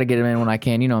plug. I got to get him in when I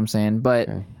can. You know what I'm saying? But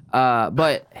Okay.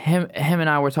 but him and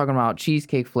I were talking about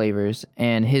cheesecake flavors,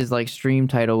 and his like stream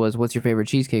title was "What's your favorite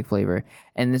cheesecake flavor?"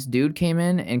 And this dude came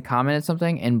in and commented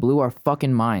something and blew our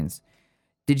fucking minds.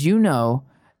 Did you know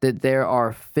that there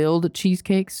are filled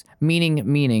cheesecakes?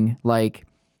 Meaning like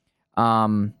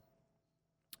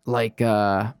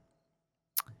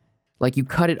you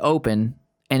cut it open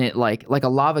and it like a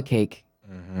lava cake,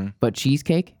 but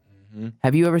cheesecake.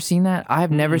 Have you ever seen that? I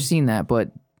have never seen that,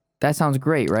 but that sounds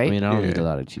great, right? I mean, I don't Yeah. eat a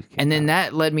lot of cheesecake. And then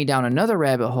that led me down another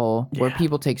rabbit hole where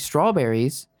people take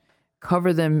strawberries,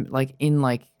 cover them like in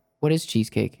like what is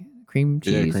cheesecake? Cream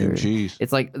Yeah, cheese. cream or- cheese.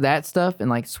 It's like that stuff and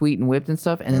like sweet and whipped and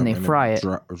stuff, and then they fry it.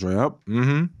 Dry up.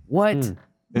 Mm-hmm. What?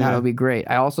 That Yeah. would be great.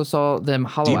 I also saw them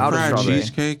hollow Deep out a fried strawberry.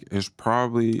 cheesecake is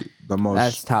probably the That's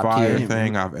most top fire tier.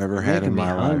 thing I've ever had in Making me my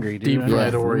hungry, life. dude. Deep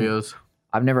fried Yeah. Oreos.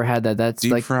 I've never had that. That's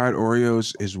Deep like fried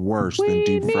Oreos is worse than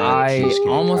deep fried I cheesecake.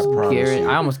 almost I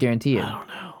promise guarantee it. I don't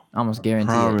know. I almost guarantee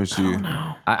Promise you. it.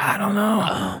 I don't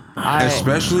know.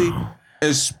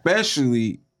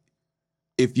 Especially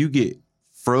if you get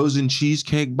frozen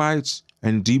cheesecake bites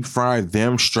and deep fry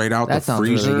them straight out That the sounds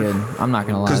freezer. really good. I'm not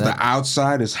gonna lie. Because the That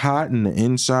outside is hot and the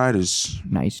inside is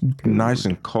nice and cool. nice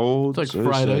and cold. It's So like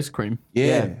fried like- ice cream.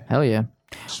 Yeah. Hell yeah.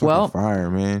 It's fucking Well, fire,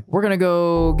 man. we're gonna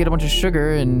go get a bunch of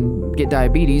sugar and get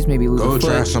diabetes. Maybe lose Go a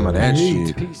try foot. some of that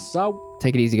shit. Peace out.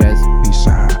 Take it easy, guys. Peace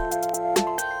out.